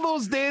all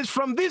those days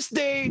from this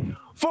day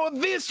for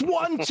this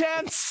one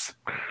chance.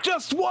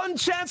 Just one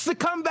chance to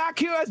come back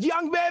here as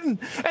young men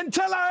and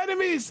tell our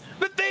enemies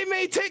that they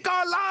may take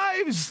our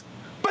lives,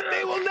 but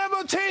they will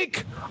never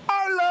take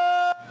our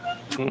love.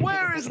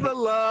 Where is the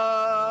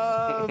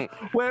love?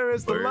 Where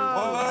is the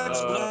love?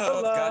 What's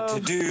love got to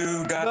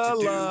do with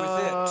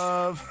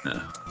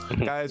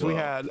it? Guys, we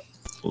had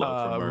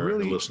love from our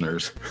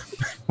listeners.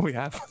 We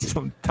have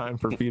some time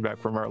for feedback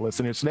from our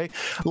listeners today.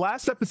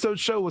 Last episode's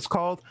show was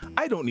called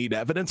I Don't Need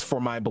Evidence for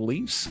My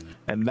Beliefs,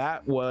 and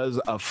that was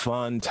a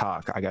fun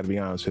talk. I got to be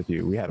honest with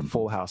you. We had a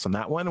full house on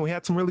that one, and we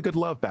had some really good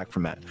love back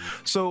from that.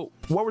 So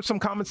what were some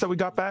comments that we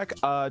got back?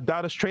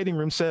 Dada's Trading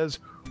Room says,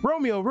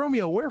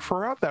 Romeo,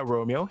 wherefore art thou,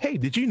 Romeo? Hey,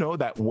 did you know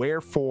that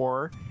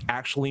wherefore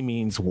actually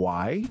means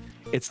why?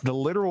 It's the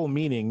literal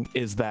meaning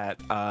is that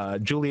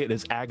Juliet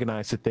is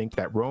agonized to think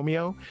that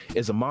Romeo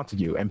is a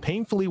Montague and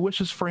painfully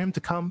wishes for him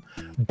to come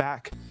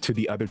back to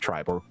the other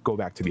tribe or go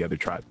back to the other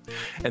tribe.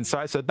 And so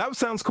I said, that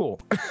sounds cool,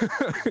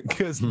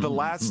 because the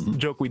last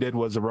joke we did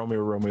was a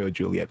Romeo,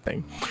 Juliet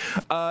thing.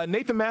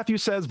 Nathan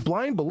Matthews says,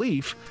 blind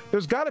belief,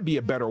 there's got to be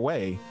a better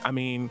way. I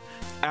mean,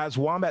 as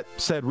Wombat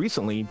said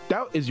recently,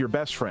 doubt is your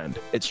best friend.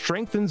 It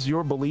strengthens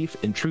your belief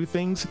in true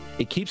things.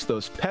 It keeps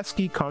those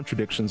pesky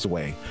contradictions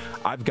away.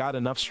 I've got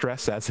enough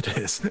stress as it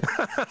is.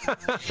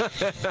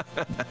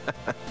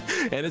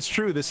 And it's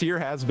true, this year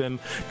has been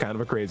kind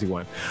of a crazy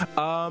one.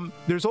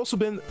 There's also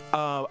been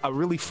a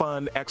really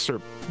fun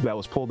excerpt that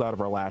was pulled out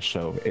of our last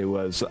show. It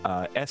was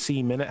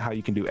SE Minute, how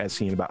you can do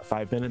SE in about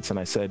 5 minutes. And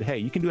I said, hey,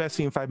 you can do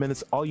SE in 5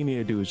 minutes. All you need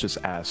to do is just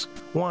ask,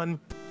 one,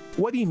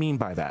 what do you mean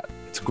by that?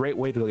 It's a great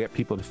way to get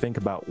people to think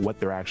about what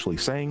they're actually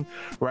saying,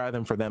 rather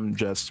than for them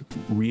just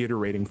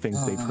reiterating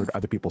things they've heard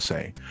other people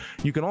say.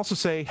 You can also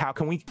say, how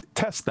can we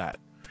test that?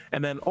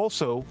 And then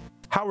also,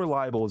 how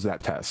reliable is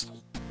that test?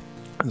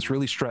 And it's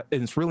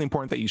really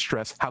important that you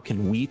stress, how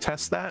can we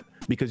test that?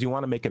 Because you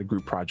want to make it a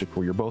group project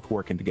where you're both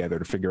working together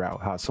to figure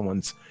out how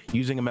someone's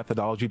using a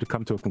methodology to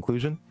come to a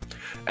conclusion.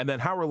 And then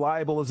how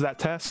reliable is that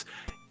test?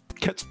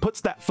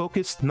 Puts that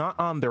focus not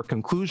on their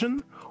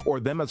conclusion or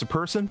them as a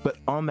person, but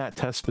on that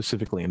test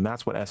specifically. And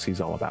that's what SE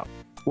is all about.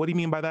 What do you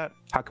mean by that?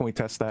 How can we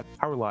test that?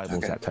 How reliable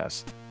is that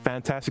test?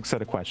 Fantastic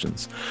set of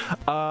questions.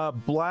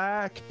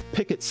 Black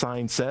Picket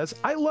Sign says,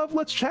 I love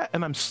Let's Chat,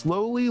 and I'm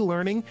slowly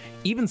learning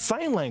even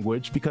sign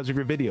language because of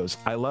your videos.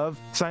 I love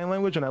sign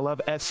language and I love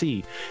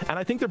SE. And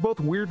I think they're both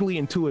weirdly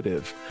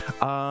intuitive.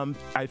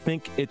 I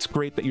think it's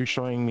great that you're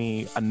showing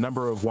me a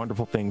number of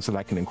wonderful things that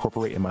I can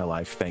incorporate in my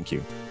life. Thank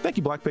you. Thank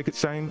you, Black Picket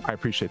Sign. I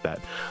appreciate that.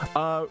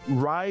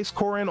 Rise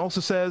Corin also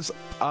says,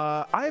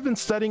 I have been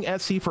studying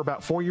SE for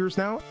about 4 years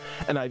now,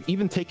 and I've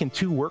even taken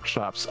 2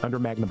 workshops under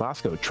Magna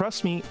Bosco.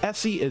 Trust me,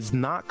 SE is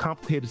not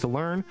complicated to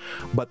learn,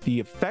 but the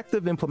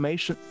effective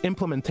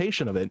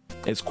implementation of it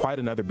is quite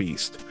another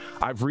beast.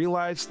 I've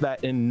realized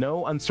that in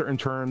no uncertain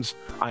terms,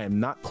 I am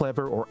not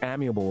clever or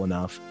amiable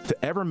enough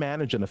to ever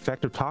manage an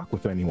effective talk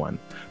with anyone.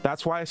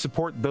 That's why I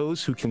support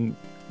those who can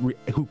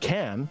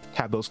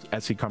have those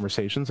SE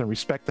conversations and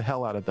respect the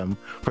hell out of them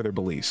for their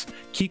beliefs.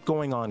 Keep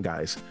going on,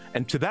 guys.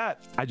 And to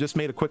that, I just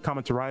made a quick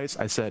comment to Rise.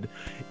 I said,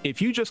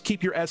 if you just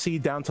keep your SE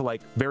down to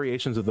like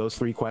variations of those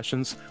 3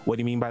 questions, what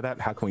do you mean by that?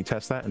 How can we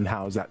test that? And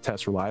how is that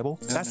test reliable?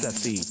 That's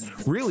SE.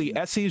 Really,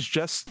 SE is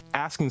just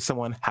asking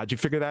someone, how'd you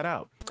figure that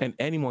out? And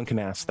anyone can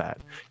ask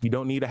that. You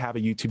don't need to have a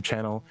YouTube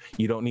channel.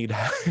 You don't need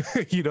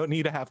you don't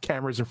need to have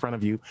cameras in front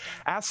of you.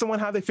 Ask someone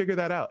how they figure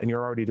that out, and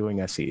you're already doing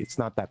SE. It's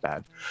not that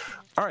bad.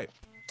 All right.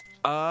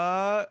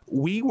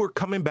 We were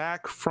coming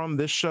back from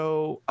this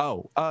show.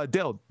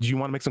 Dale, do you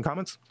want to make some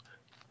comments?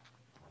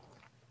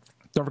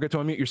 Don't forget to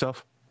unmute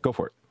yourself. Go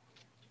for it.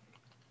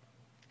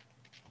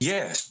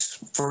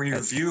 Yes. For your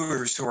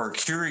viewers who are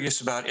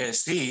curious about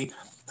SE,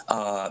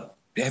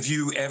 have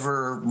you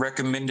ever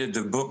recommended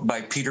the book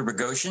by Peter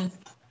Boghossian?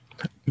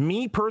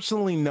 Me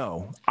personally,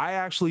 no. I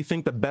actually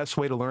think the best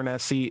way to learn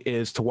SE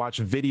is to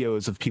watch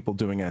videos of people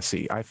doing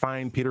SE. I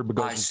find Peter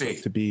Boghossian's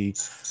book to be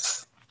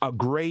a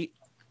great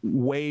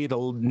way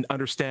to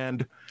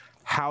understand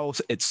how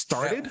it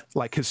started,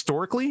 like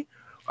historically,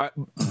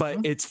 but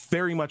it's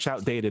very much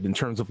outdated in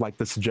terms of like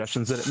the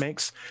suggestions that it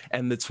makes,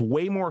 and it's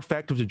way more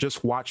effective to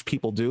just watch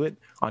people do it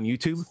on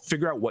YouTube,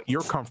 figure out what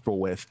you're comfortable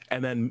with,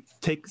 and then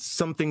take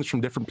some things from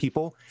different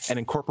people and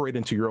incorporate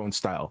into your own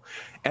style.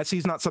 SE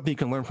is not something you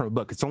can learn from a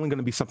book. It's only going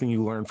to be something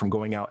you learn from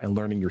going out and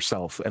learning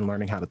yourself and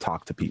learning how to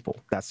talk to people.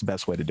 That's the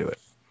best way to do it.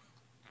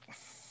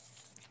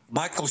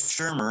 Michael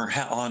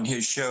Shermer on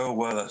his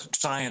show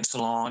Science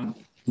Salon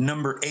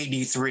number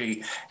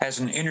 83 has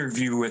an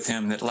interview with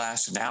him that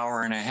lasts an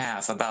hour and a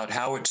half about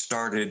how it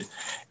started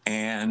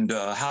and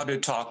how to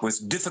talk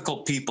with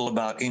difficult people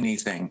about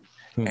anything.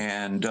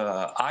 And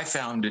I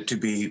found it to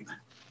be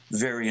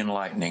very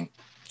enlightening.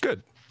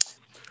 Good.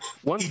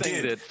 He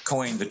did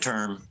coin the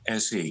term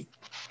SE.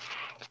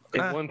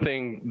 And one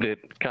thing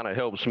that kind of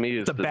helps me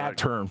is it's a bad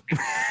term.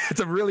 It's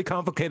a really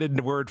complicated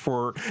word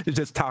for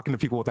just talking to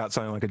people without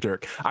sounding like a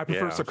jerk. I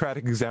prefer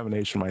Socratic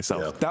examination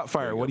myself.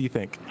 Doubtfire, what do you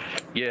think?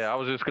 Yeah, I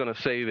was just going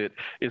to say that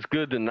it's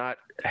good to not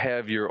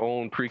have your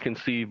own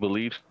preconceived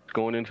beliefs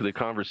going into the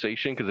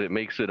conversation because it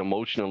makes it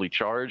emotionally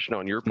charged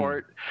on your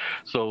part.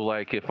 So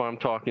like if I'm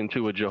talking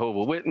to a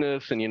Jehovah's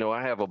Witness and, you know,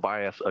 I have a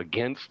bias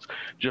against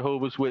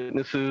Jehovah's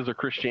Witnesses or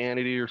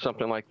Christianity or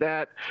something like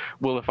that,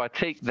 well, if I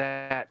take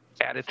that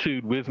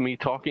attitude with me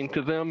talking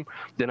to them,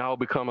 then I'll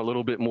become a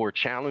little bit more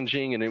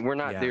challenging. And then we're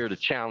not there to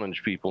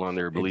challenge people on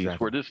their beliefs.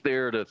 Exactly. We're just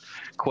there to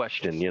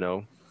question, you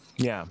know?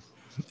 Yeah.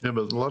 Yeah,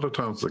 but a lot of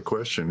times the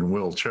question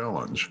will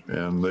challenge,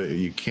 and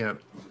you can't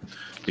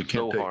take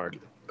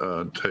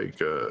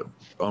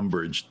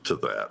umbrage to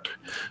that.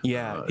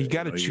 Yeah, you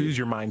got to choose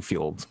your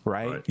minefield,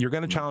 right? You're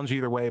going to challenge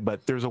either way,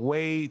 but there's a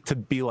way to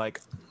be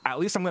like, at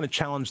least I'm going to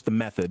challenge the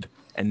method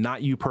and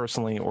not you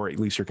personally, or at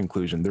least your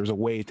conclusion. There's a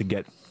way to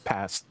get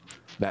past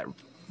that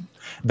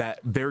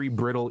very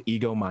brittle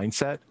ego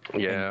mindset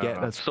and get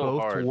us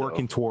both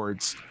working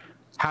towards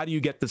how do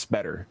you get this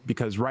better?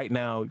 Because right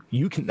now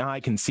I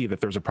can see that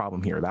there's a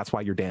problem here. That's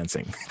why you're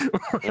dancing.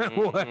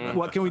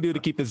 What can we do to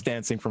keep this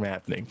dancing from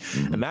happening?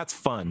 And that's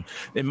fun.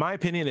 In my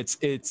opinion,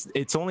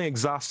 it's only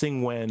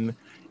exhausting when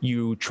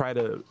you try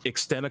to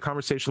extend a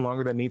conversation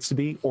longer than it needs to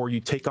be, or you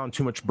take on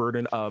too much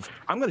burden of,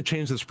 I'm going to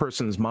change this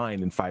person's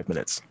mind in 5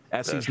 minutes.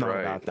 SE's not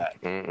about that.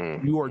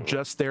 You are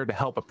just there to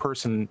help a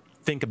person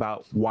think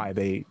about why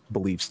they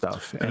believe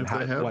stuff. And if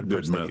they have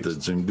good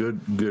methods and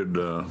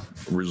good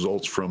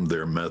results from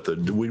their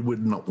method, we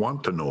would not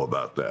want to know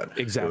about that.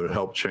 Exactly. It would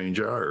help change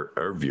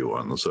our view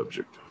on the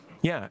subject.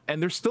 Yeah,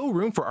 and there's still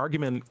room for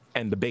argument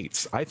and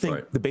debates. I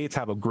think debates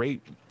have a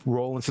great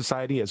role in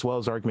society as well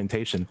as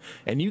argumentation.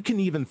 And you can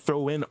even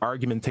throw in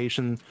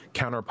argumentation,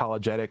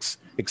 counter-apologetics,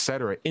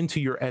 etc. into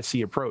your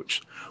SE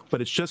approach.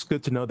 But it's just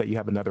good to know that you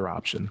have another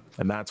option.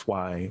 And that's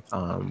why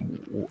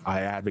I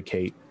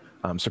advocate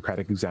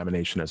Socratic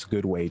examination as a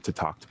good way to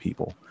talk to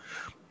people.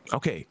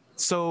 Okay,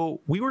 so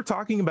we were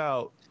talking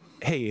about,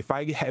 hey, if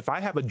I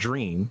have a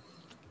dream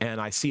and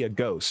I see a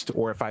ghost,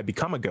 or if I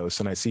become a ghost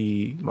and I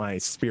see my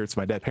spirits,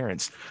 my dead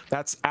parents,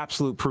 that's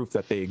absolute proof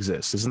that they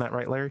exist. Isn't that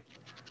right, Larry?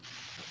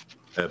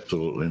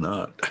 Absolutely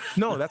not.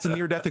 No, that's a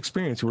near-death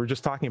experience. We were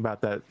just talking about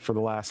that for the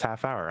last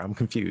half hour. I'm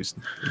confused.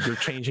 You're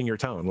changing your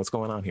tone. What's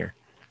going on here?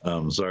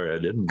 I'm sorry, I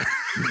didn't.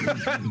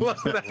 Well,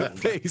 that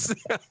face.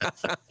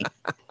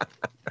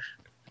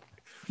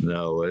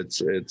 No,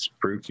 it's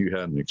proof you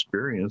had an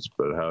experience,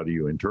 but how do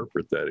you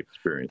interpret that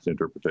experience?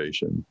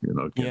 Interpretation,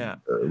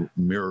 can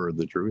mirror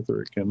the truth,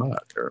 or it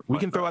cannot. We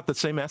can throw out the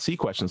same SE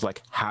questions,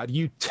 like how do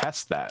you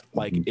test that?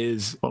 Like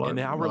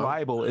how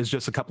reliable is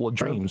just a couple of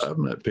dreams? I've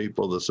met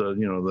people that said,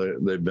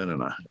 they've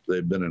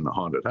been in a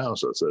haunted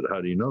house. I said,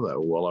 how do you know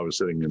that? Well, I was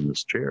sitting in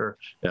this chair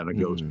and a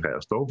ghost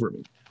passed over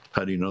me.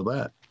 How do you know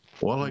that?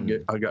 Well,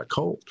 I got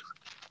cold.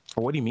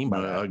 What do you mean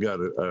by that? I got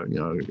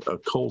a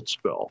cold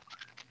spell,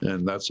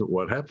 and that's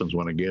what happens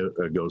when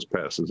a ghost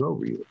passes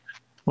over you.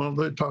 Well,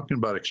 they're talking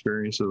about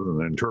experiences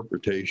and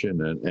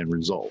interpretation and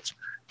results,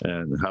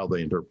 and how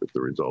they interpret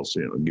the results.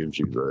 Gives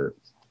you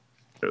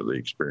the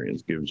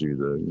experience, gives you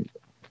the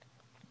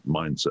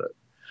mindset,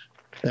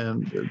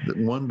 and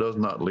one does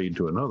not lead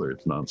to another.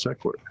 It's non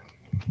sequitur.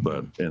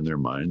 But in their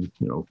mind,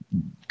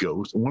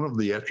 ghosts. One of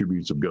the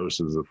attributes of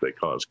ghosts is that they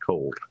cause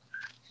cold,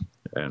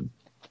 and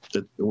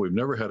we've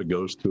never had a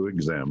ghost to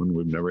examine.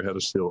 We've never had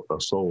a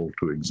soul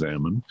to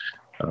examine.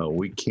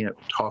 We can't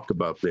talk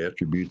about the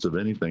attributes of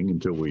anything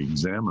until we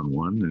examine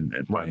one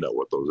and find out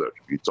what those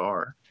attributes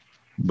are.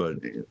 But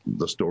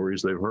the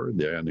stories they've heard,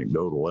 the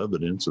anecdotal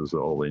evidence is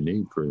all they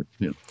need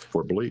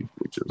for belief.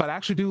 But I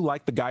actually do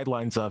like the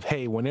guidelines of,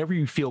 hey, whenever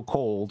you feel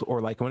cold,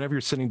 or like whenever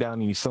you're sitting down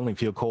and you suddenly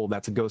feel cold,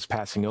 that's a ghost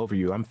passing over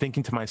you. I'm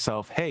thinking to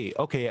myself, hey,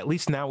 okay, at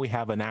least now we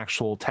have an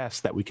actual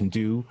test that we can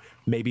do.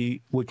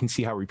 Maybe we can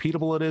see how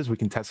repeatable it is. We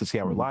can test to see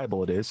how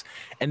reliable it is.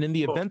 And in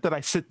the event that I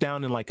sit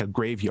down in like a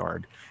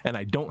graveyard and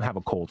I don't have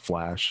a cold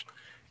flash,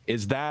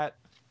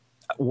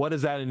 what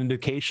is that an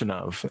indication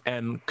of?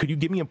 And could you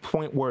give me a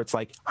point where it's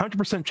like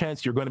 100%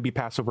 chance you're going to be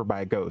passed over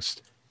by a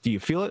ghost? Do you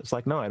feel it? It's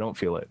like, no, I don't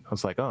feel it. I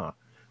was like, well,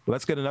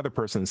 let's get another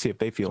person and see if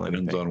they feel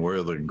anything. Depends on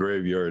where the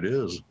graveyard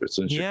is. If it's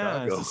in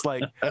Chicago. It's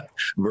like,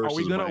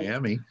 versus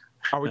Miami.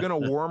 Are we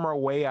going to worm our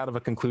way out of a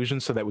conclusion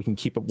so that we can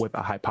keep up with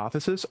a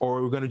hypothesis? Or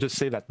are we going to just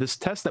say that this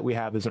test that we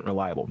have isn't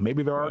reliable?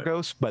 Maybe there are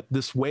ghosts, but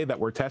this way that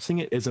we're testing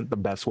it isn't the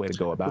best way to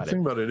go about it. The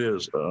thing about it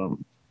is,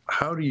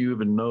 how do you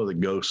even know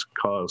that ghosts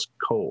cause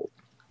cold?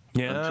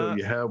 Until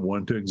you have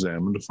one to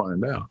examine to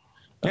find out.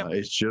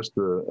 It's just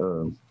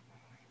an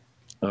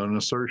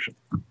assertion,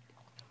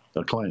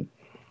 a claim.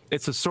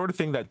 It's the sort of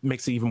thing that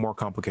makes it even more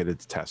complicated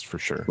to test, for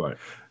sure. Right.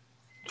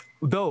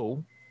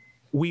 Though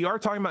we are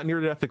talking about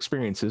near-death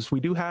experiences,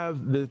 we do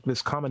have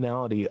this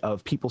commonality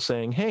of people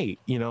saying, hey,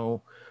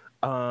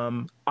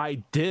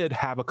 I did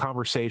have a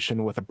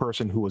conversation with a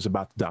person who was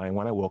about to die, and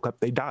when I woke up,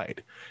 they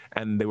died.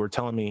 And they were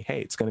telling me,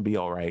 hey, it's going to be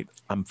all right.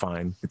 I'm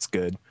fine. It's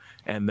good.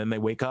 And then they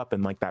wake up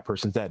and like that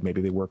person's dead.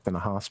 Maybe they worked in a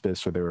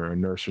hospice or they were a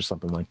nurse or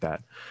something like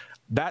that.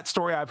 That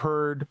story I've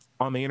heard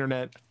on the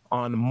internet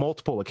on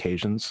multiple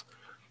occasions.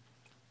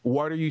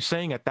 What are you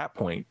saying at that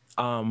point?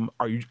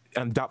 Are you,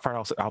 and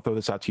Doubtfire, I'll throw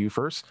this out to you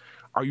first.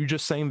 Are you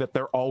just saying that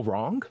they're all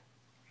wrong?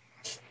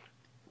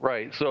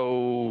 Right.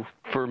 So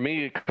for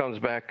me, it comes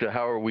back to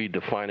how are we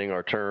defining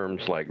our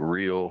terms like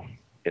real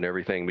and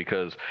everything?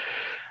 Because,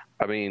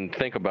 I mean,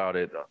 think about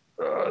it.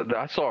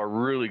 I saw a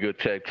really good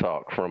TED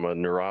talk from a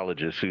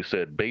neurologist who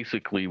said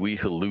basically we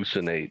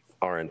hallucinate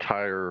our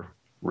entire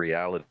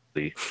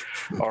reality.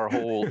 Our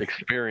whole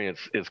experience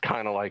is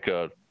kind of like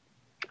a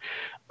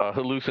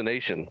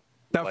hallucination.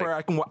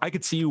 Doubtfire, I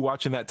could see you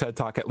watching that TED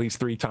talk at least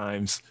 3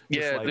 times.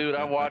 Yeah, dude,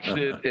 I watched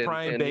it. And,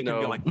 Brian Bacon,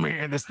 you're like,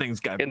 man, this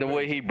thing's got. And the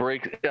way he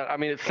breaks, I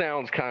mean, it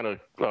sounds kind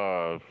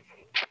of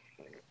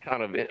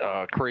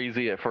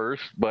crazy at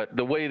first, but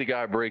the way the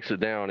guy breaks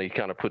it down, he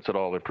kind of puts it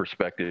all in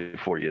perspective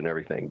for you and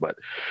everything. But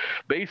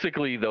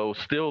basically, though,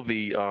 still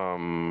the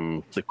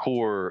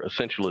core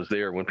essential is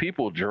there. When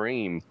people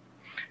dream,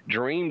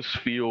 dreams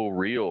feel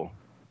real.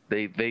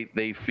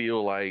 They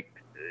feel like,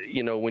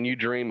 when you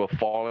dream of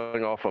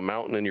falling off a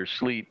mountain in your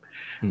sleep,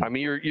 I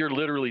mean, you're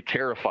literally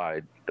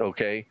terrified.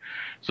 Okay.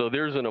 So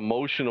there's an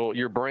emotional,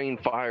 your brain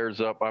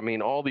fires up. I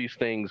mean, all these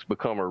things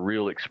become a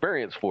real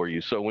experience for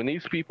you. So when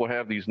these people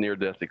have these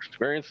near-death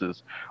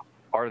experiences,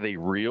 are they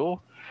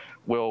real?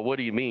 Well, what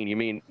do you mean? You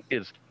mean,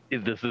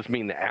 does this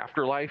mean the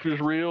afterlife is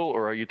real,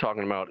 or are you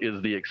talking about,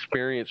 is the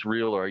experience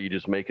real, or are you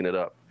just making it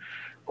up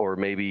or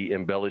maybe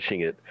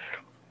embellishing it?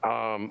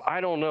 I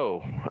don't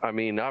know. I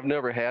mean, I've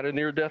never had a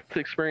near-death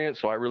experience,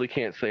 so I really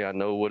can't say I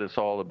know what it's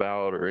all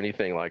about or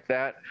anything like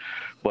that.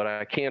 But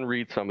I can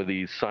read some of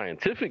these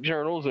scientific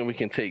journals, and we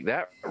can take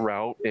that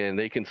route, and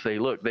they can say,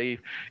 look,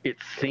 it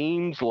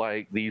seems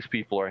like these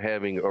people are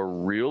having a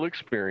real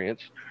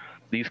experience.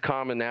 These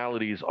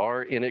commonalities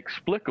are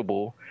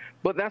inexplicable,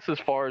 but that's as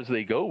far as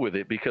they go with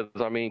it, because,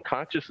 I mean,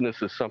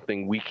 consciousness is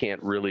something we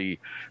can't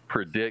really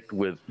predict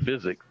with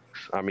physics.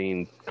 I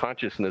mean,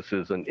 consciousness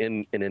is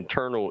an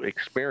internal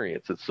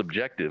experience. It's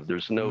subjective.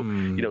 There's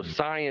no,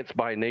 science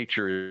by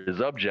nature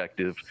is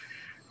objective.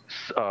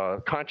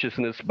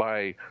 Consciousness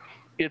by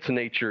its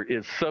nature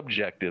is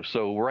subjective.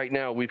 So right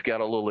now we've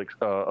got a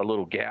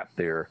little gap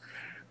there.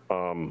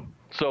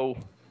 So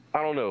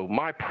I don't know.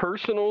 My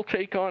personal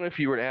take on, if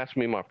you were to ask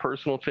me my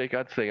personal take,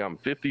 I'd say I'm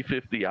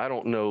 50-50. I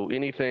don't know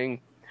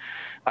anything.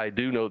 I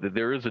do know that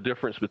there is a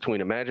difference between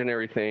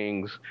imaginary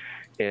things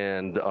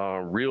and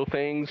real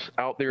things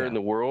out there in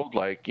the world.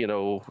 Like,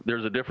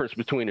 there's a difference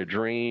between a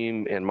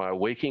dream and my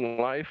waking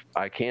life.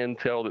 I can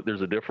tell that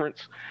there's a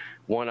difference.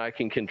 One I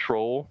can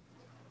control.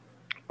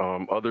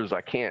 Others I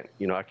can't.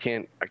 I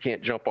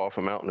can't jump off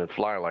a mountain and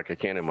fly like I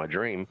can in my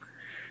dream.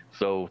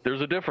 So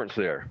there's a difference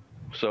there.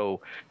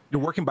 So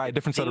you're working by a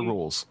different set of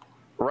rules.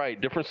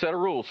 Right, different set of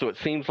rules. So it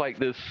seems like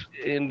this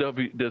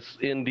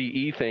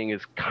NDE thing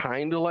is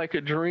kind of like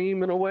a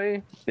dream in a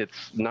way.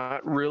 It's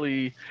not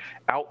really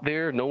out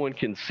there. No one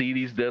can see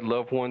these dead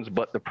loved ones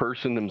but the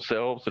person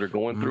themselves that are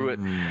going through it.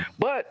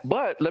 But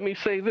let me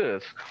say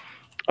this.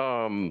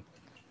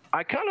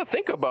 I kind of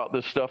think about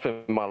this stuff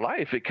in my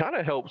life. It kind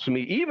of helps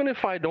me. Even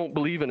if I don't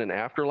believe in an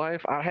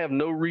afterlife, I have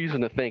no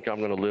reason to think I'm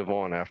going to live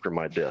on after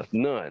my death.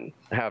 None.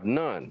 Have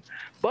none.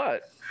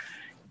 But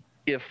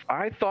if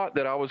I thought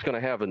that I was going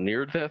to have a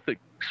near-death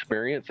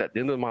experience at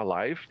the end of my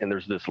life, and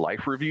there's this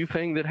life review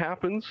thing that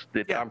happens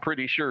that I'm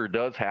pretty sure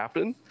does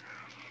happen,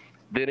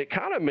 then it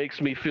kind of makes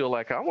me feel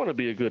like I want to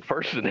be a good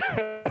person.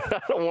 I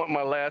don't want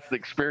my last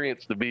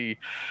experience to be,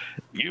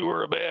 you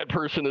were a bad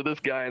person to this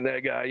guy and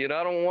that guy. I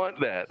don't want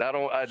that.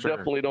 I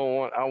definitely don't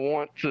want. I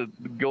want to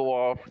go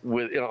off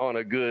on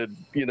a good,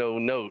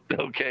 note.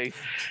 Okay.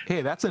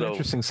 Hey, that's an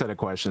interesting set of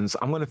questions.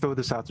 I'm going to throw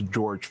this out to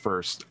George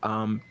first.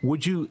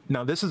 Would you?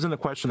 Now, this isn't a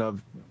question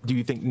of do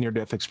you think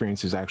near-death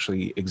experiences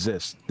actually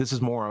exist. This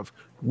is more of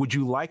would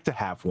you like to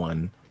have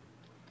one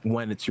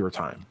when it's your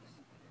time?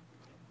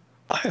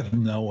 I have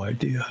no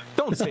idea.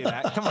 Don't say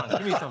that. Come on,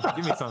 give me something.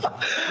 Give me something.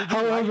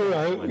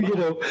 However, would you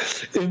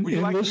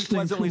like to be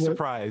pleasantly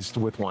surprised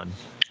with one?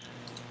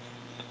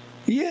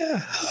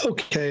 Yeah,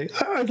 okay.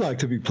 I'd like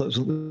to be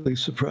pleasantly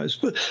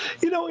surprised. But,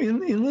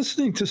 in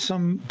listening to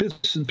some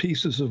bits and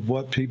pieces of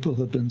what people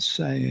have been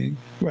saying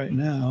right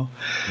now,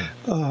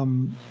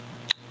 I'm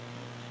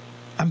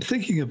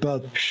thinking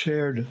about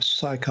shared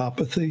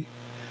psychopathy.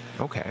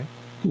 Okay.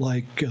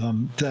 Like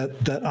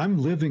that I'm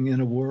living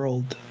in a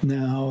world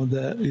now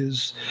that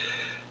is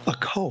a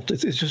cult.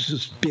 It's just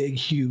this big,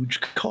 huge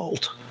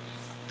cult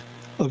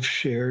of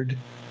shared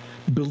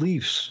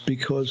beliefs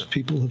because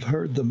people have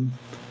heard them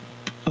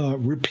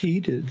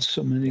repeated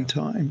so many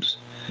times.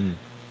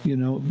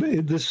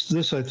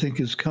 This I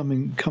think is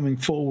coming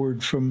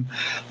forward from,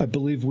 I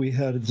believe we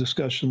had a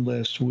discussion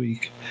last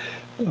week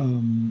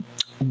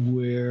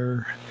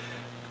where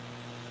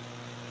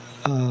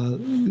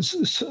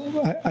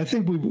I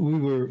think we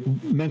were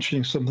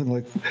mentioning something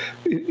like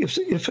if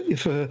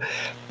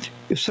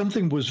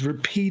something was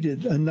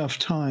repeated enough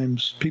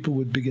times, people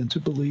would begin to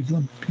believe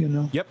them.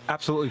 Yep,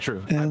 absolutely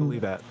true. I believe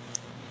that.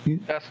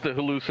 That's the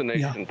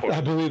hallucination part.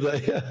 I believe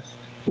that. Yeah.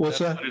 What's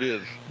that's that? what it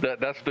is.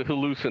 That's the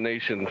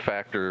hallucination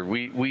factor.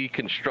 We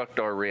construct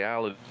our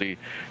reality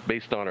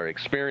based on our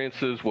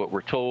experiences, what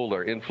we're told,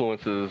 our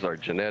influences, our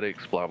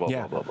genetics, blah, blah,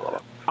 blah, blah,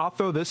 blah. I'll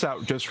throw this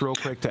out just real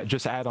quick to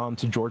just add on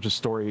to George's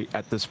story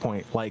at this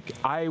point. Like,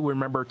 I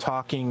remember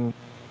talking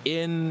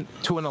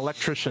to an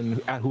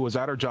electrician who was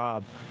at her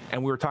job,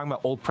 and we were talking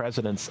about old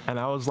presidents, and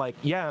I was like,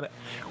 yeah,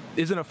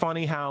 isn't it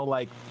funny how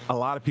like a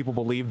lot of people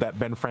believe that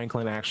Ben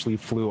Franklin actually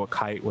flew a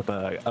kite with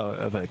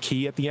a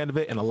key at the end of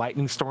it in a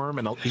lightning storm,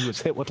 and he was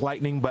hit with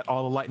lightning, but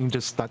all the lightning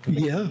just stuck in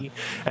the key,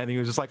 and he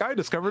was just like, I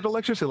discovered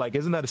electricity. Like,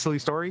 isn't that a silly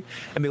story?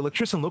 And the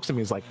electrician looks at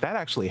me, he's like, that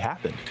actually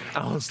happened.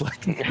 I was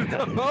like,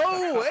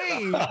 no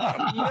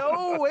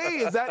way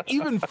is that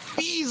even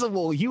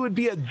feasible? You would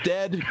be a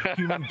dead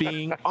human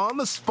being on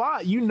the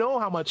spot. You know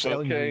how much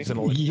alien in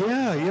electricity.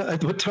 Yeah,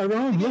 but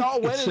Tyrone,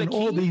 look, it's in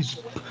all these.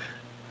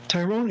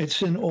 Tyrone,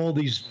 it's in all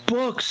these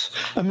books.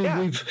 I mean,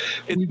 we've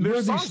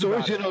heard these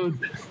stories.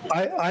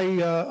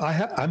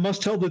 I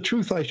must tell the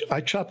truth.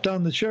 I chopped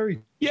down the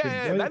cherry.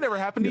 Yeah, right? That never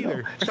happened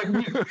either. It's like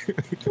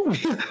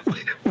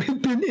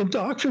we've been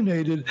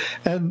indoctrinated,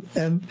 and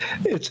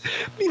it's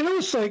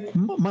it's like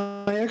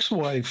my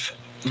ex-wife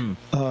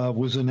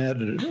was an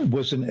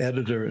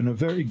editor, and a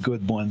very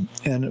good one.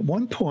 And at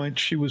one point,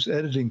 she was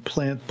editing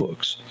plant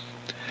books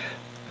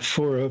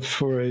for a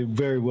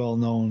very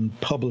well-known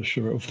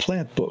publisher of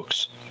plant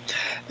books.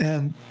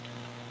 And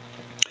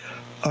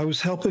I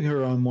was helping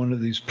her on one of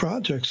these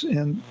projects,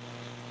 and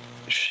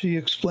she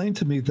explained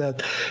to me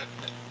that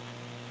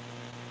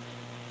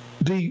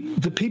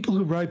the people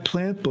who write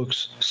plant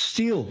books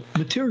steal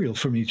material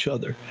from each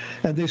other,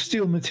 and they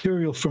steal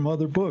material from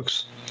other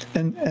books,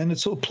 and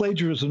it's all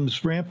plagiarism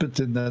is rampant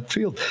in that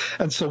field.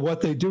 And so what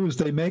they do is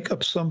they make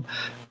up some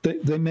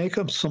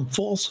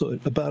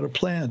falsehood about a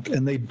plant,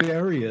 and they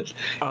bury it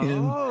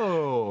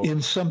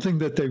in something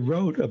that they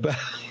wrote about,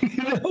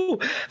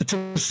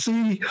 to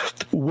see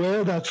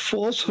where that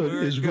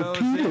falsehood is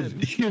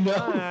repeated.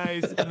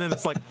 Nice. And then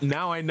it's like,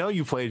 now I know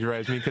you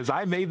plagiarized me because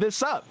I made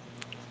this up.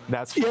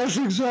 Yes,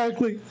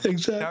 exactly.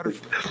 And so,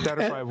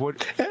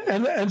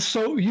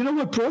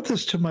 what brought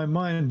this to my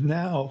mind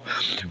now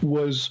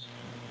was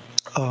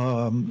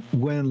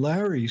when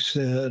Larry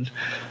said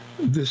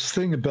this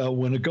thing about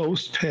when a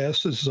ghost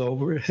passes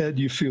overhead,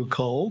 you feel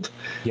cold.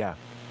 Yeah.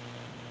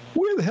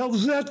 where the hell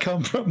does that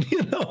come from?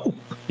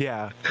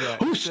 Yeah.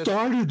 Who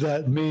started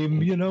that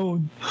meme?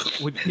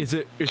 Is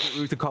it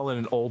we to call it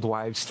an old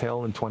wives'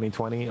 tale in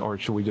 2020, or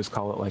should we just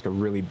call it like a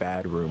really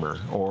bad rumor,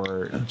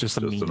 or just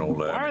a meme? An old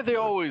Why are they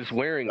always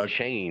wearing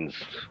chains?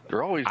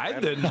 They're always. I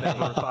never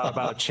thought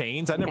about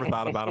chains. I never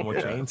thought about them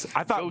with chains.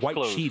 I thought Ghost white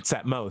clothes. sheets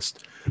at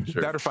most.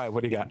 Sure. Doubter 5,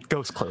 what do you got?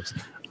 Ghost clothes.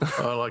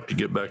 I like to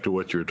get back to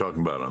what you were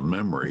talking about on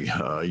memory.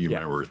 You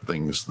remember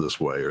things this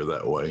way or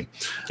that way.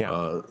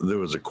 Yeah. There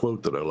was a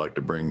quote that I like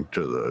to bring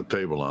to the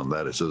table on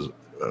that. It says,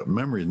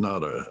 memory is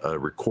not a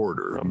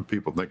recorder.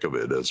 People think of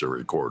it as a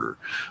recorder,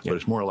 but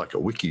it's more like a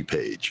wiki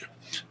page.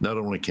 Not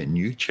only can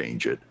you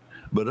change it,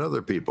 but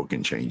other people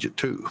can change it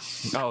too.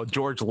 Oh,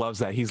 George loves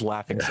that. He's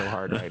laughing so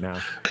hard right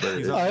now.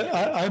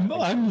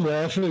 I'm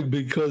laughing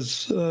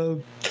because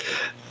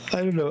I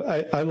don't know.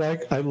 I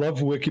love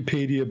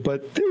Wikipedia,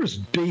 but there's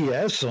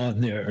BS on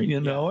there.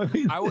 I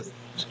mean,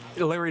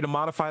 Larry, to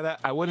modify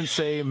that, I wouldn't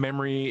say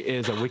memory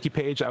is a wiki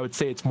page. I would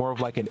say it's more of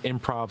like an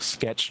improv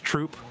sketch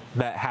troupe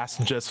that has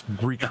to just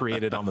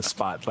recreate it on the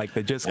spot. Like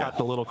they just got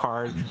the little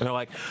card and they're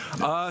like,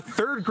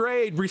 third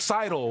grade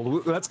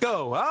recital, let's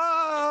go.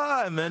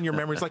 And then your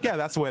memory's like, yeah,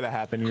 that's the way that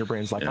happened. And your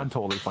brain's like, I'm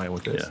totally fine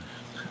with this. Yeah.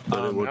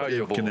 But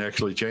it can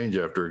actually change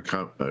after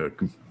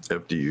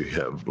you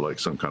have like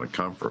some kind of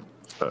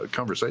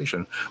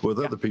conversation with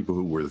other people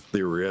who were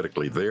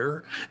theoretically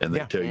there, and they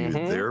tell you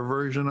their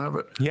version of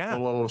it. Yeah.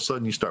 Well, all of a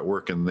sudden you start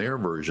working their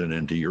version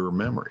into your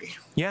memory.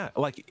 Yeah,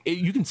 like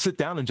you can sit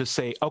down and just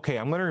say, okay,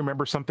 I'm going to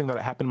remember something that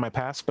happened in my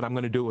past, but I'm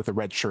going to do it with a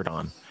red shirt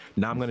on.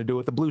 Now I'm going to do it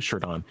with a blue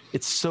shirt on.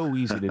 It's so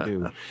easy to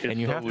do, and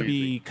you have to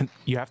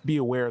be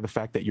aware of the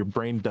fact that your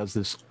brain does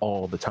this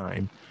all the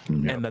time,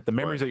 and that the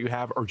memories that you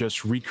have are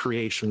just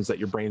recreations that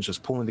your brain's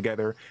just pulling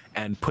together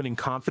and putting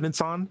confidence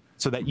on,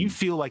 so that you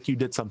feel like you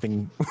did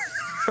something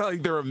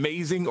like they're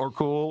amazing or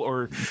cool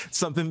or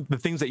something. The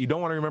things that you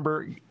don't want to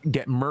remember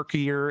get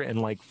murkier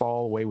and like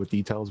fall away with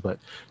details, but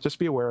just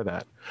be aware of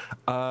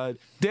that.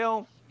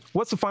 Dale,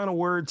 what's the final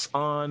words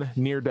on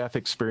near-death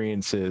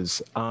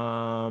experiences?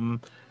 From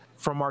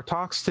our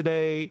talks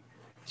today,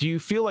 do you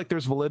feel like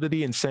there's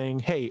validity in saying,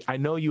 hey, I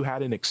know you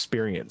had an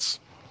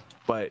experience,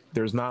 but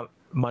there's not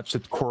much to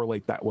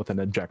correlate that with an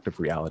objective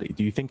reality?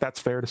 Do you think that's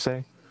fair to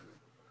say?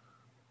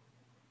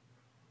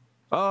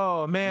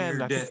 Oh, man.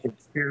 Near-death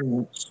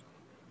experience.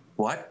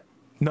 What?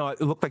 No, it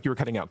looked like you were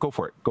cutting out. Go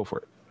for it.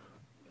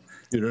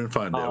 You didn't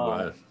find out. Go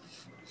ahead.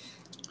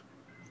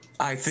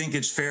 I think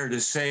it's fair to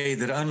say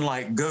that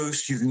unlike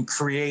ghosts, you can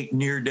create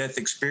near-death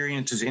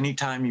experiences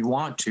anytime you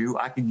want to.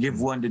 I could give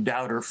one to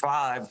Doubter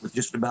 5 with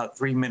just about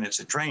 3 minutes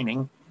of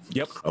training.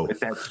 Yep. But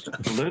that's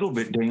a little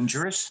bit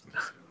dangerous.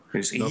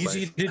 It's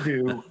easy to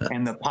do,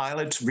 and the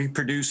pilots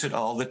reproduce it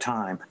all the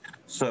time.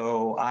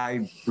 So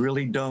I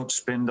really don't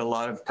spend a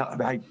lot of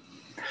time.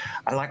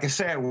 Like I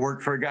say, I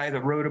worked for a guy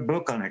that wrote a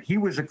book on it. He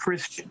was a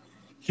Christian.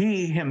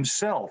 He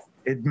himself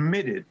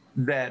admitted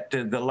that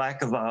the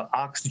lack of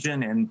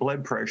oxygen and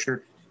blood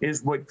pressure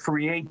is what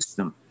creates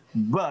them.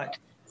 But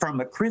from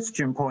a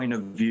Christian point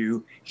of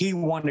view, he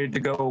wanted to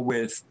go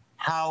with,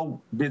 how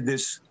did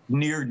this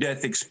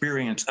near-death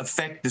experience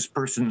affect this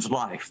person's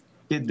life?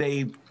 Did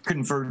they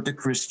convert to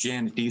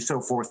Christianity,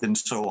 so forth and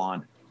so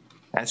on?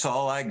 That's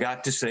all I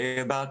got to say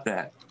about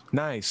that.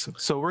 Nice.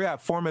 So we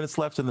got 4 minutes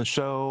left in the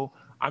show.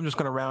 I'm just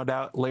going to round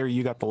out. Larry,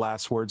 you got the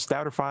last words.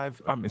 Doubtfire.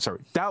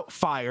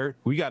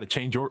 We got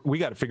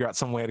to figure out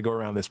some way to go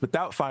around this. But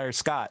Doubtfire,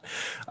 Scott,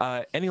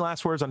 any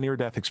last words on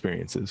near-death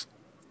experiences?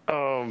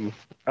 I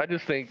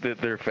just think that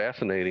they're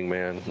fascinating,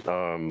 man.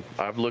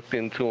 I've looked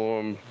into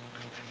them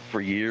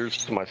for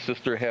years. My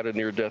sister had a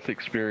near-death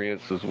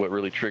experience, is what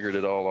really triggered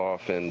it all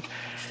off, and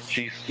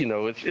she's,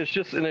 it's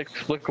just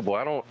inexplicable.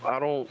 I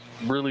don't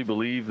really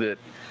believe that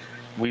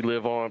we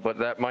live on, but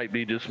that might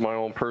be just my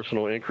own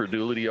personal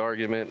incredulity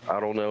argument.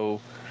 I don't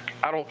know.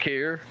 I don't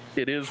care.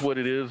 It is what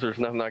it is. There's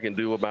nothing I can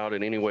do about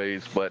it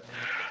anyways. But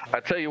I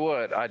tell you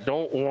what, I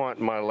don't want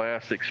my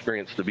last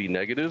experience to be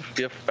negative.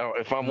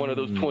 If I'm one of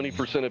those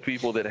 20% of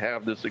people that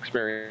have this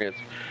experience,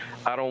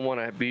 I don't want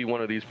to be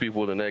one of these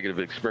people with a negative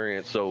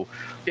experience. So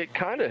it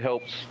kind of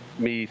helps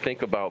me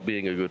think about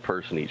being a good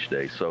person each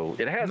day. So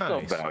it has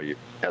some value.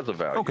 It has a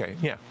value. Okay,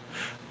 yeah.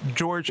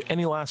 George,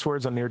 any last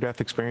words on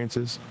near-death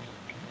experiences?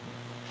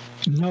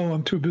 No,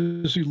 I'm too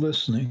busy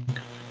listening.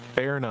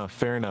 Fair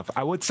enough.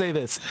 I would say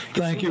this.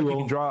 Thank you,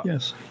 Will.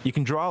 You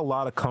can draw a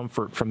lot of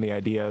comfort from the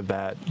idea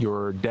that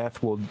your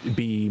death will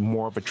be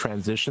more of a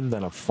transition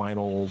than a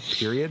final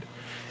period.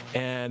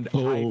 And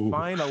I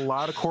find a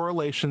lot of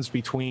correlations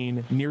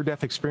between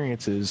near-death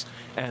experiences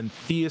and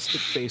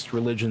theistic-based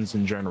religions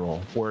in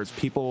general, whereas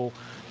people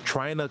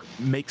trying to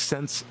make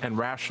sense and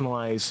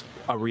rationalize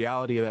a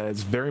reality that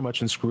is very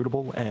much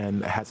inscrutable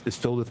and is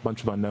filled with a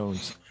bunch of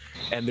unknowns.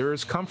 And there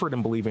is comfort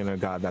in believing in a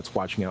God that's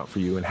watching out for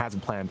you and has a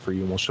plan for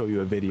you and will show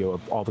you a video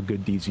of all the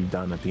good deeds you've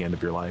done at the end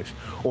of your life,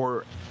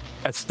 or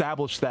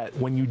establish that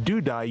when you do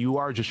die, you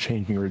are just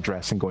changing your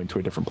address and going to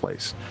a different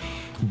place.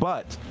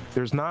 But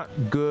there's not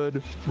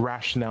good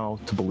rationale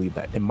to believe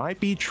that. It might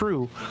be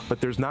true,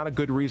 but there's not a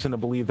good reason to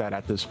believe that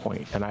at this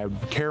point. And I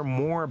care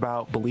more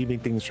about believing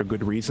things for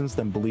good reasons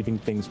than believing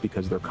things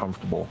because they're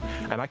comfortable.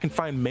 And I can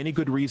find many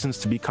good reasons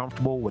to be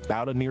comfortable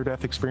without a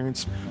near-death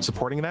experience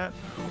supporting that,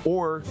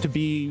 or to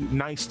be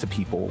nice to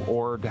people,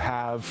 or to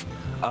have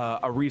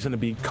a reason to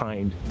be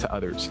kind to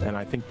others. And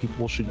I think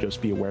people should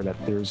just be aware that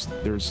there's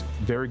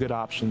very good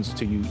options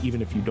to you,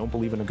 even if you don't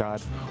believe in a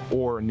God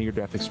or a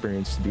near-death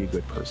experience, to be a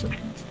good person.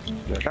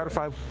 Out of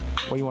 5,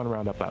 what do you want to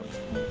round up at?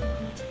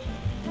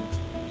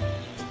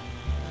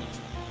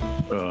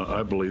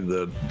 I believe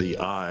that the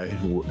I,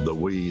 the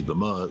we, the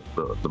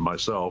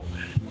myself,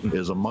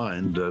 is a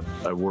mind that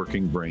a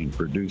working brain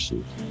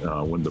produces.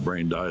 When the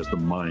brain dies, the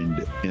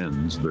mind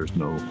ends.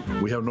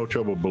 We have no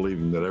trouble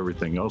believing that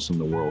everything else in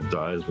the world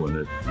dies when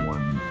it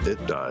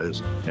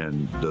dies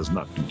and does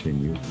not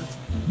continue.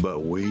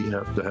 But we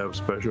have to have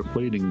special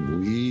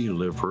pleading. We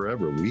live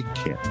forever. We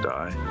can't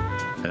die,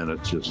 and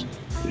it's just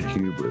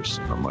hubris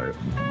on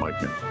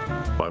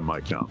by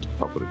my count.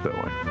 I'll put it that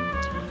way.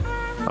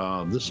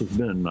 This has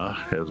been,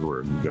 as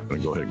we're going to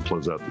go ahead and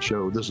close out the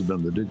show, this has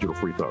been the Digital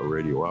Free Thought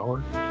Radio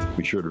Hour.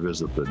 Be sure to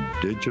visit the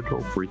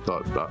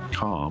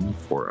digitalfreethought.com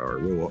for our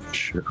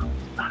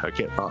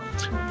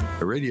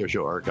radio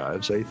show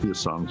archives,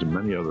 atheist songs, and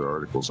many other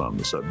articles on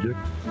the subject.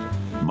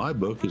 My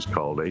book is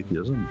called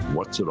Atheism,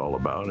 What's It All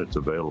About? It's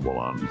available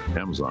on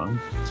Amazon.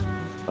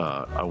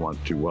 I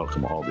want to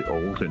welcome all the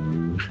old and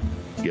new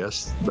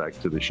guests back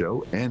to the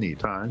show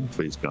anytime.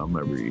 Please come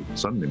every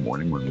Sunday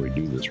morning when we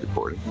do this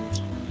recording.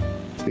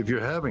 If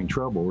you're having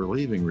trouble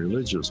relieving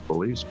religious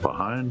beliefs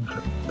behind,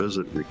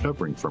 visit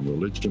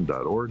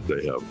recoveringfromreligion.org.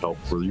 They have help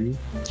for you.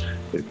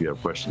 If you have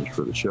questions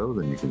for the show,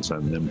 then you can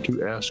send them to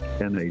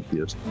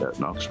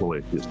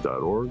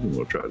askanatheist@knoxvilleatheist.org, and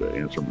we'll try to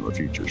answer them in the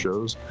future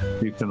shows.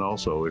 You can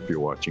also, if you're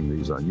watching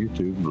these on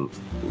YouTube,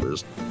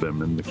 list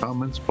them in the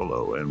comments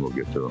below, and we'll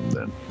get to them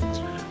then.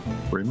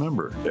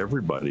 Remember,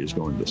 everybody is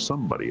going to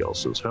somebody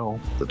else's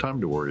hell. The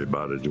time to worry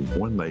about it is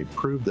when they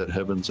prove that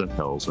heavens and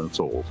hells and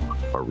souls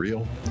are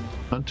real.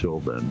 Until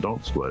then,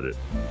 don't sweat it.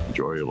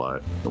 Enjoy your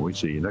life, and we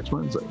see you next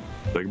Wednesday.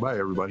 Say goodbye,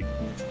 everybody.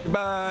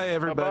 Goodbye,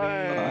 everybody.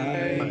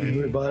 Bye,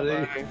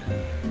 everybody.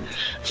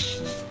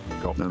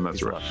 And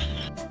that's right.